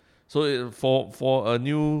everything. So for a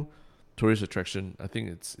new tourist attraction, I think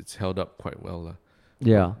it's held up quite well.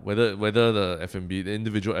 Yeah. Whether the F&B, the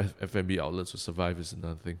individual F&B outlets will survive is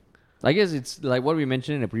another thing. I guess it's like what we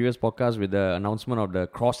mentioned in the previous podcast with the announcement of the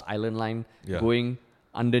Cross Island line going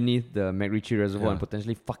underneath the MacRitchie Reservoir and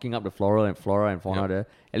potentially fucking up the flora and fauna there.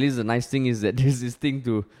 At least the nice thing is that there's this thing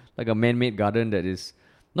to like a man-made garden that is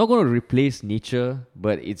not going to replace nature,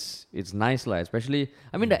 but it's nice, especially.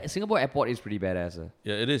 I mean, the Singapore airport is pretty badass.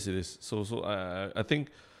 Yeah, it is. So I think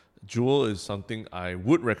Jewel is something I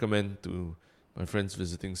would recommend to my friends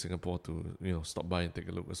visiting Singapore to stop by and take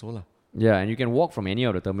a look as well. Yeah, and you can walk from any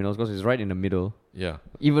of the terminals because it's right in the middle. Yeah.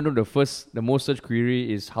 Even though the most searched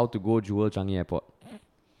query is how to go Jewel Changi Airport.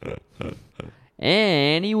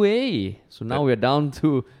 Anyway, so now we're down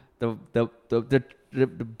to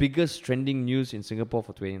the biggest trending news in Singapore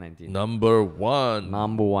for 2019. Number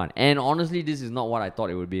one. And honestly, this is not what I thought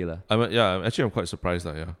it would be. I'm quite surprised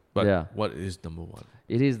that, yeah. But Yeah. what is number one?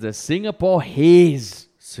 It is the Singapore haze.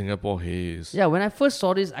 Singapore haze. Yeah, when I first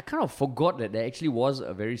saw this, I kind of forgot that there actually was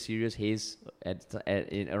a very serious haze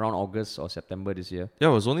in around August or September this year. Yeah,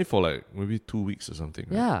 it was only for like maybe 2 weeks or something.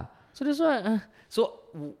 Right? Yeah. So that's why.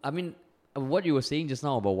 What you were saying just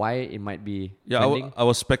now about why it might be trending. I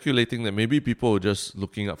was speculating that maybe people were just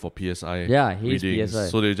looking up for PSI haze readings. PSI.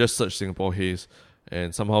 So they just search Singapore haze,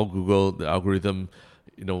 and somehow Google, the algorithm,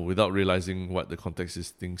 without realizing what the context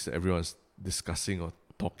is, thinks that everyone's discussing or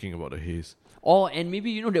talking about the haze. And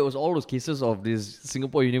maybe, there was all those cases of these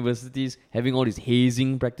Singapore universities having all these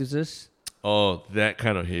hazing practices. Oh, that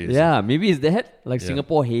kind of haze. Yeah, maybe it's that, like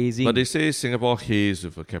Singapore hazing. But they say Singapore haze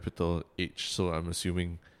with a capital H, so I'm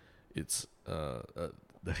assuming it's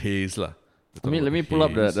the haze lah. Let me pull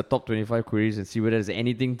up the top 25 queries and see whether there's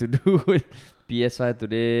anything to do with PSI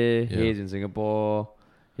today, haze in Singapore,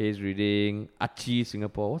 haze reading, Achi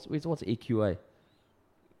Singapore. What's AQI?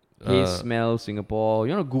 Haze smell Singapore.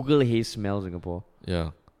 You want to Google haze smell Singapore?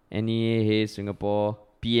 Yeah. NEA haze Singapore,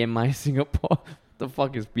 PMI Singapore. What the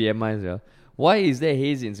fuck is PMI? Yeah? Why is there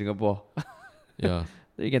haze in Singapore? Yeah.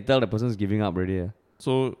 You can tell the person's giving up already. Yeah.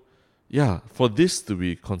 So, yeah, for this to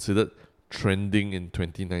be considered trending in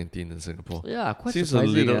 2019 in Singapore, quite seems a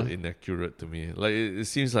surprising, little inaccurate to me. Like it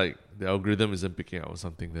seems like the algorithm isn't picking up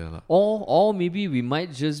something there, lah. Or maybe we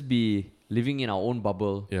might just be living in our own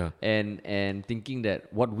bubble, and thinking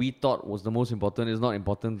that what we thought was the most important is not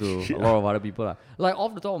important to a lot of other people, lah. Like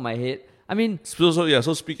off the top of my head, I mean,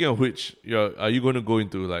 so speaking of which, are you going to go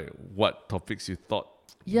into like what topics you thought?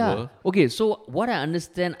 Were? Okay, so what I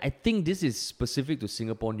understand, I think this is specific to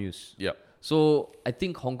Singapore news. Yep. So I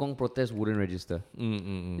think Hong Kong protests wouldn't register.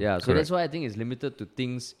 Yeah, so correct. that's why I think it's limited to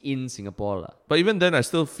things in Singapore, lah. But even then, I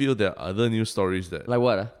still feel there are other news stories that... Like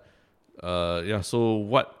what? So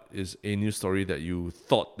what is a news story that you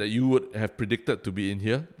thought that you would have predicted to be in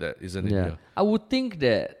here that isn't in here? I would think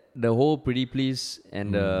that the whole Pretty Please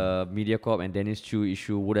and the MediaCorp and Dennis Chu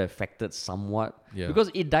issue would have affected somewhat. Yeah. Because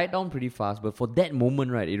it died down pretty fast. But for that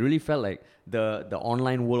moment, right, it really felt like the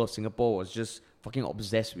online world of Singapore was just fucking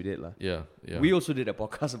obsessed with it. Yeah. We also did a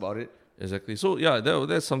podcast about it. Exactly. So yeah,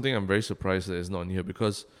 that's something I'm very surprised that it's not in here,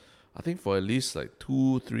 because I think for at least like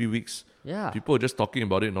 2-3 weeks, people are just talking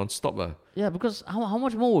about it non-stop. Yeah, because how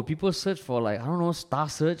much more would people search for, like, I don't know, Star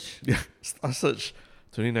Search? Yeah, Star Search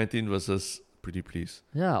 2019 versus Pretty Please.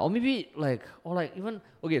 Yeah, or maybe even,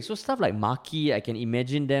 okay, so stuff like Marquee, I can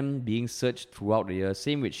imagine them being searched throughout the year.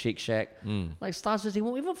 Same with Shake Shack. Like Star Search, they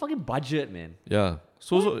won't even fucking budget, man. Yeah.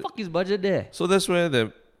 What the fuck is budget there? So that's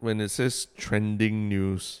where when it says trending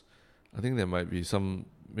news, I think there might be some,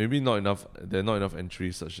 maybe not enough, there are not enough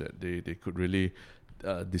entries such that they could really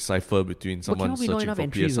decipher between someone searching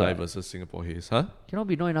for PSI versus Singapore haze. Huh? Cannot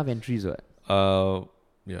be not enough entries, right?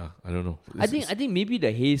 Yeah, I don't know. I think maybe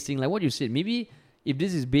the haze thing, like what you said, maybe if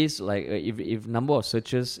this is based, like if number of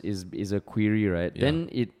searches is a query, right? Then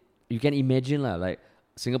you can imagine like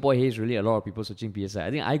Singapore haze, really a lot of people searching PSI. I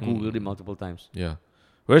think I googled it multiple times. Yeah.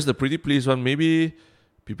 Whereas the Pretty Please one, maybe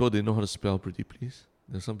people didn't know how to spell Pretty Please.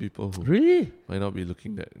 There's some people who really might not be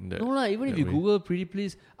looking in that. No, even if you Google Pretty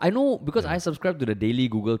Please, I know because I subscribe to the daily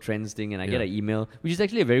Google Trends thing, and I get an email, which is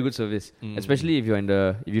actually a very good service, especially if you're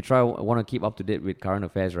if you want to keep up to date with current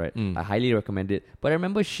affairs, right? I highly recommend it. But I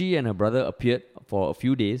remember she and her brother appeared for a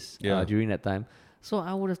few days during that time, so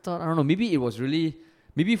I would have thought, I don't know, maybe it was really.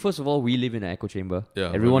 Maybe first of all, we live in an echo chamber.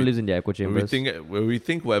 Yeah, everyone lives in their echo chambers. We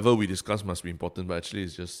think whatever we discuss must be important, but actually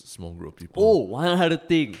it's just a small group of people. Oh, one other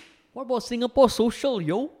thing. What about Singapore social,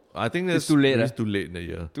 yo? I think it's too late. It's too late in the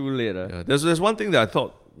year. Too late. Yeah. There's one thing that I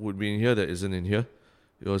thought would be in here that isn't in here.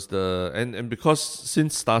 It was and because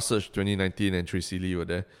since Star Search 2019 and Tracy Lee were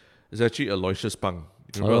there, it's actually Aloysius Pang.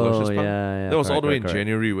 You remember Aloysius Pang? Yeah. That was all the way in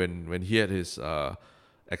January when he had his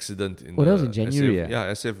accident in that was in January.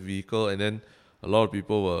 SF vehicle, and then a lot of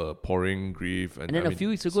people were pouring grief. And then a few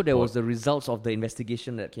weeks ago, there was the results of the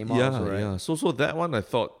investigation that came out. Yeah. So that one, I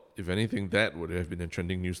thought, if anything, that would have been a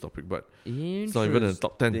trending news topic. But it's not even in the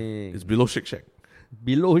top 10. It's below Shake Shack.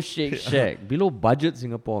 Below Shake Shack. Below budget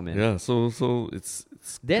Singapore, man. Yeah, so it's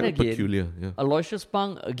then again, peculiar. Yeah. Aloysius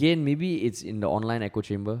Pang, again, maybe it's in the online echo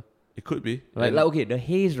chamber. It could be. Like okay, the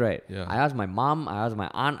haze, right? Yeah. I asked my mom, I asked my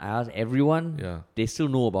aunt, I asked everyone. Yeah. They still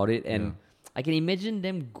know about it. And I can imagine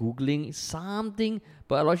them Googling something,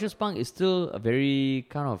 but Aloysius Pang is still a very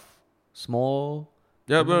kind of small.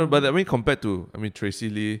 Yeah, but I mean, compared to, Tracy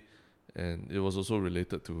Lee, and it was also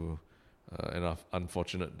related to an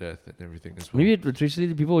unfortunate death and everything as well. Maybe Tracy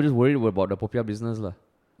Lee, people were just worried about the Popia business.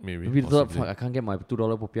 Maybe. Maybe they thought, possibly. fuck, I can't get my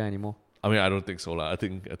 $2 popiah anymore. I mean, I don't think so, lah. I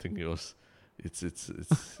think it was. It's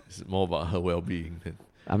more about her well-being than.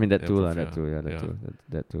 I mean that Yeah, too, yeah. that too, yeah,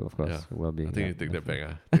 that too, of course. Yeah. Well-being. I think yeah, you take that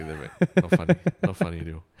definitely. back. Take that back. Not funny,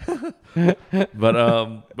 though.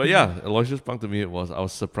 But yeah, Aloysius Punk to me I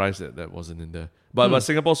was surprised that wasn't in there. But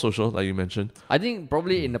Singapore Social, like you mentioned, I think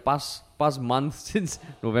probably in the past month since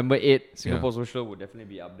November 8th, Singapore Social would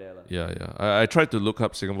definitely be up there. yeah. I tried to look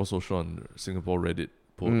up Singapore Social on Singapore Reddit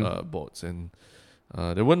boards, and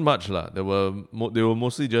there weren't much lah. They were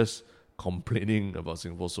mostly just complaining about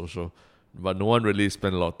Singapore Social. But no one really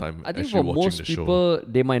spent a lot of time I think actually for watching most the show. people,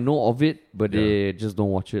 they might know of it, but they just don't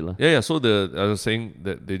watch it. Yeah. So I was saying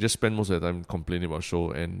that they just spend most of their time complaining about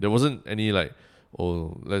show, and there wasn't any like,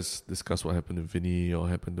 oh, let's discuss what happened to Vinny or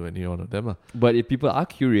happened to any one of them. But if people are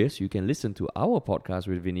curious, you can listen to our podcast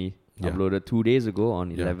with Vinny, uploaded 2 days ago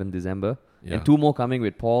on 11 December. Yeah. And 2 more coming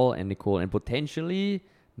with Paul and Nicole, and potentially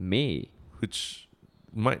May. Which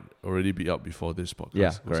might already be up before this podcast.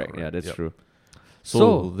 Yeah, goes correct. out, right? Yeah, that's Yep. true.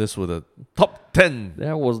 So this were the top 10.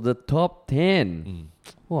 That was the top 10.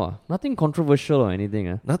 Wow, nothing controversial or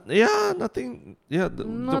anything. Nothing. Yeah, Nothing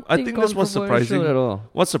I think that's what's surprising. at all.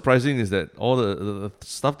 What's surprising is that all the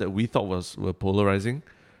stuff that we thought were polarizing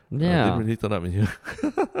didn't really turn up in here.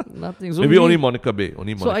 Nothing. So maybe only Monica Bay.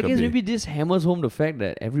 So I guess maybe this hammers home the fact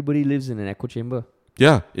that everybody lives in an echo chamber.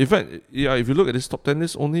 Yeah, in fact, if you look at this top 10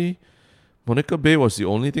 list, only Monica Bay was the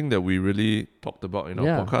only thing that we really talked about in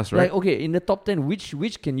our podcast, right? Like, okay, in the top 10,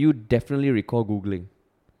 which can you definitely recall Googling?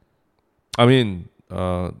 I mean,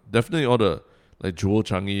 definitely all the, like, Jewel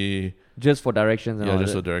Changi. Just for directions and all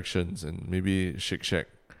just that. for directions, and maybe Shake Shack.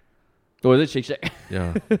 Oh, is it Shake Shack?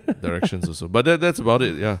 Yeah, directions also. But that's about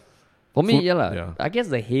it, yeah. For me, Food, yeah. I guess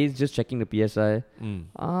the haze, just checking the PSI.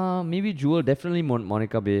 Maybe Jewel, definitely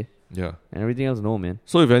Monica Bay. Yeah. And everything else, no, man.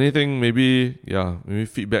 So if anything, maybe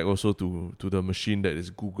feedback also to the machine that is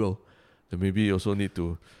Google. Then maybe also need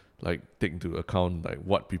to like take into account like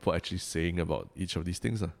what people are actually saying about each of these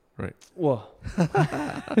things, right? Whoa.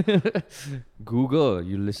 Google,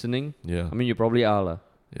 you listening? Yeah. I mean, you probably are.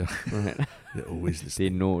 Yeah. Right. They're always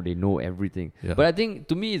listening. They know everything. Yeah. But I think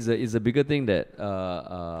to me it's a bigger thing that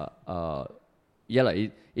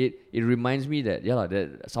it reminds me that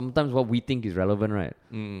that sometimes what we think is relevant, right?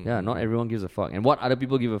 Not everyone gives a fuck. And what other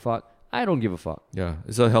people give a fuck, I don't give a fuck. Yeah.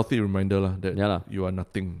 It's a healthy reminder that you are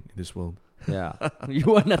nothing in this world. Yeah.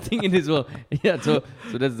 You are nothing in this world. Yeah, so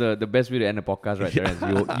that's the best way to end a podcast, right, Terence?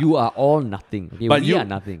 You are all nothing. Okay, we are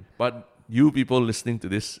nothing. But you people listening to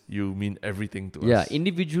this, you mean everything to us. Yeah,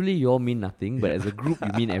 individually you all mean nothing, but as a group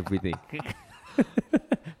you mean everything.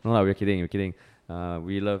 No, we're kidding.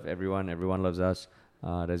 We love everyone. Everyone loves us.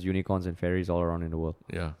 There's unicorns and fairies all around in the world.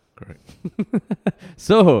 Yeah, correct.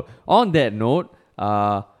 So on that note,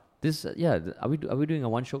 are we doing a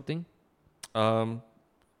one show thing?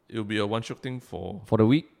 It'll be a one shot thing for the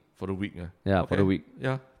week. For the week, Yeah, for the week.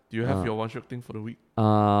 Yeah. Do you have your one shot thing for the week?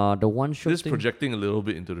 The one show This thing. projecting a little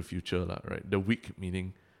bit into the future, right? The week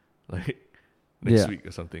meaning like next week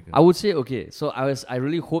or something. I would say okay. So I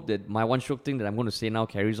really hope that my one stroke thing that I'm going to say now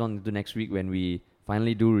carries on into next week when we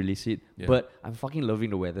finally do release it. Yeah. But I'm fucking loving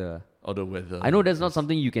the weather. Or the weather. I know that's not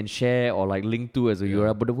something you can share or like link to as a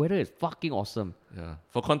URL, but the weather is fucking awesome. Yeah.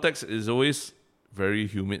 For context, it's always very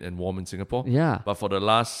humid and warm in Singapore. Yeah. But for the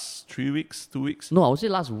last 2 weeks. No, I would say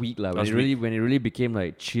last week when it really became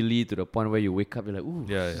like chilly to the point where you wake up, you're like, ooh.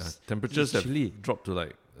 Yeah. Temperatures have chilly. dropped to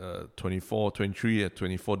like 23 and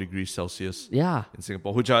 24 degrees Celsius. Yeah. In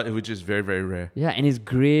Singapore, which is very, very rare. Yeah, and it's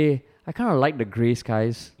grey. I kind of like the grey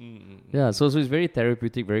skies. Yeah, so it's very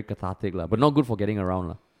therapeutic, very cathartic, but not good for getting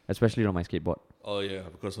around, especially on my skateboard. Oh yeah,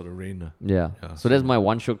 because of the rain. Yeah. So that's my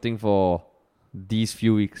one stroke thing for these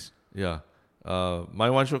few weeks. Yeah. My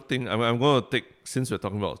one stroke thing, I'm going to take, since we're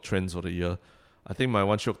talking about trends of the year, I think my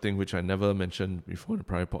one stroke thing, which I never mentioned before in the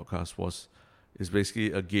prior podcast, is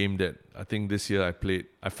basically a game that I think this year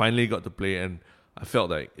I finally got to play, and I felt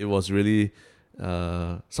like it was really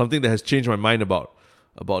something that has changed my mind about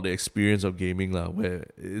the experience of gaming, where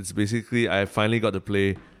it's basically I finally got to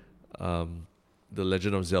play The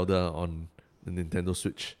Legend of Zelda on the Nintendo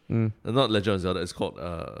Switch. Not Legend of Zelda, it's called,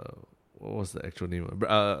 what was the actual name?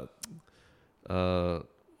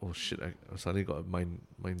 Oh shit! I suddenly got a mind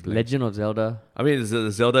blank. Legend of Zelda. I mean, it's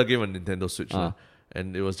a Zelda game on Nintendo Switch,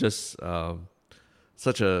 and it was just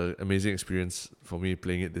such an amazing experience for me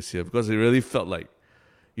playing it this year, because it really felt like,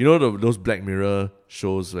 those Black Mirror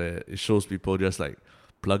shows where it shows people just like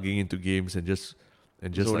plugging into games and just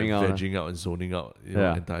zoning like out, vegging out and zoning out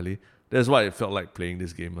entirely. That's what it felt like playing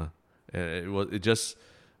this game, and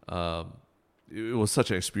it was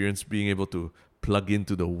such an experience being able to plug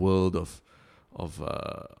into the world of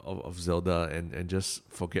of Zelda and just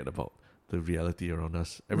forget about the reality around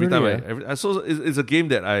us. So it's a game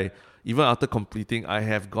that I, even after completing, I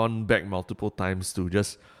have gone back multiple times to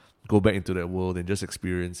just go back into that world and just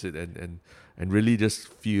experience it and really just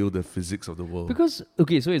feel the physics of the world. Because so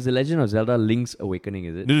it's The Legend of Zelda: Link's Awakening,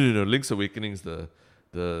 is it? No. Link's Awakening is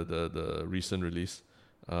the recent release.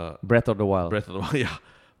 Breath of the Wild. Yeah.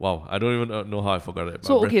 Wow, I don't even know how I forgot it.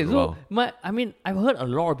 So I've heard a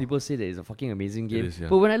lot of people say that it's a fucking amazing game. It is, yeah.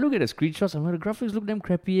 But when I look at the screenshots, I'm like, the graphics look damn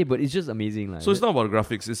crappy, but it's just amazing. So it's not about the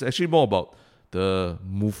graphics. It's actually more about the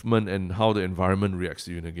movement and how the environment reacts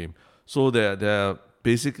to you in the game. So there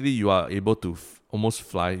basically you are able to almost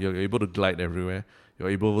fly. You're able to glide everywhere. You're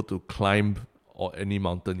able to climb any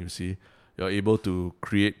mountain you see. You're able to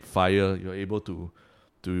create fire. You're able to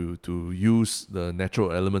use the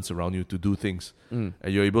natural elements around you to do things. And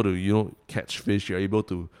you're able to, catch fish. You're able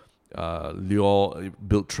to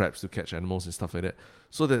build traps to catch animals and stuff like that.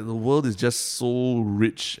 So that the world is just so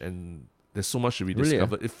rich and there's so much to be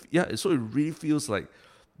discovered. So it really feels like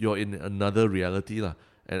you're in another reality lah.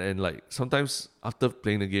 And like sometimes after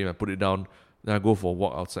playing the game, I put it down, then I go for a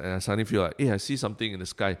walk outside and I suddenly feel like, I see something in the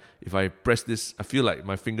sky. If I press this, I feel like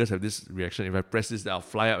my fingers have this reaction. If I press this, then I'll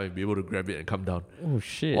fly up and be able to grab it and come down. Oh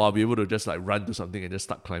shit. Or I'll be able to just like run to something and just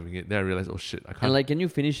start climbing it. Then I realize, oh shit, I can't. And like, can you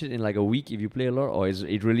finish it in like a week if you play a lot? Or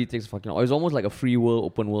it really takes or it's almost like a free world,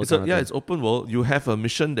 open world? It's open world. You have a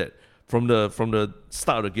mission that from the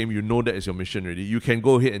start of the game, that is your mission already. You can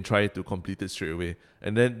go ahead and try to complete it straight away.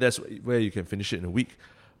 And then that's where you can finish it in a week.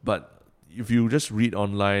 But if you just read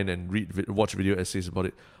online and watch video essays about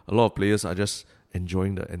it, a lot of players are just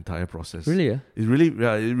enjoying the entire process. Really? Yeah?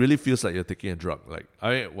 It really feels like you're taking a drug. Like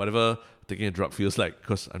whatever taking a drug feels like,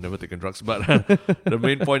 because I've never taken drugs. But the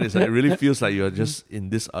main point is that it really feels like you're just in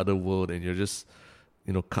this other world and you're just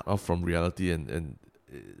cut off from reality and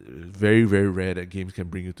very, very rare that games can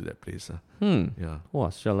bring you to that place. Yeah. Wow,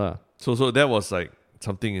 shala. So that was like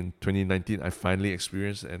something in 2019 I finally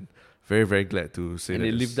experienced and very, very glad to say and that.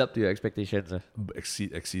 And it lived up to your expectations.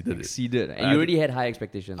 Exceeded it. And you already had high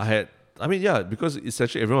expectations. Because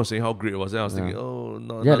essentially everyone was saying how great it was. And I was thinking,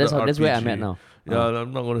 no. Yeah, that's where I'm at now. Yeah,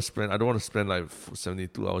 I'm not going to I don't want to spend like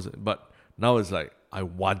 72 hours. But now it's like, I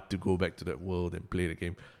want to go back to that world and play the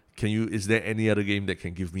game. Is there any other game that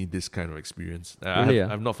can give me this kind of experience?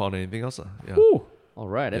 I've not found anything else. Yeah. Woo. All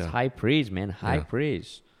right, that's high praise, man. High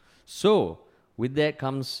praise. So, with that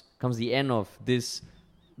comes the end of this,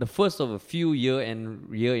 the first of a few year in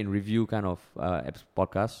review kind of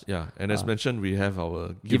podcast. Yeah, and as mentioned, we have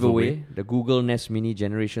our giveaway, the Google Nest Mini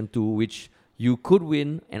Generation 2, which you could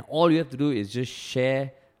win, and all you have to do is just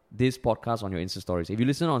share this podcast on your Insta Stories. If you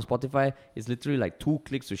listen on Spotify, it's literally like 2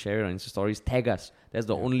 clicks to share it on Insta Stories. Tag us. That's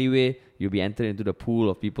the only way you'll be entered into the pool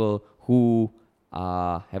of people who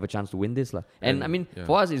have a chance to win this. And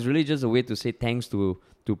for us, it's really just a way to say thanks to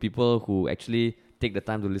people who actually take the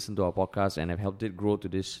time to listen to our podcast and have helped it grow to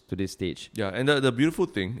this stage. Yeah, and the beautiful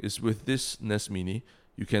thing is with this Nest Mini,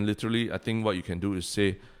 you can literally, I think what you can do is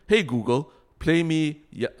say, hey Google, play me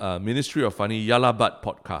Ministry of Funny Yalla Butt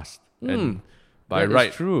podcast. And by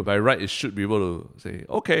right, it should be able to say,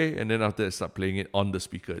 okay, and then after that start playing it on the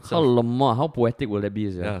speaker itself. How poetic will that be?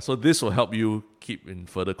 Yeah, so this will help you keep in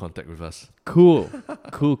further contact with us. Cool.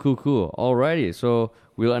 Alrighty, so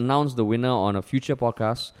we'll announce the winner on a future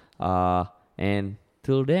podcast. And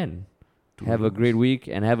till then, have a great week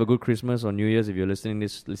and have a good Christmas or New Year's if you're listening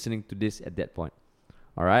to this at that point.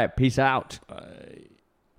 All right, peace out.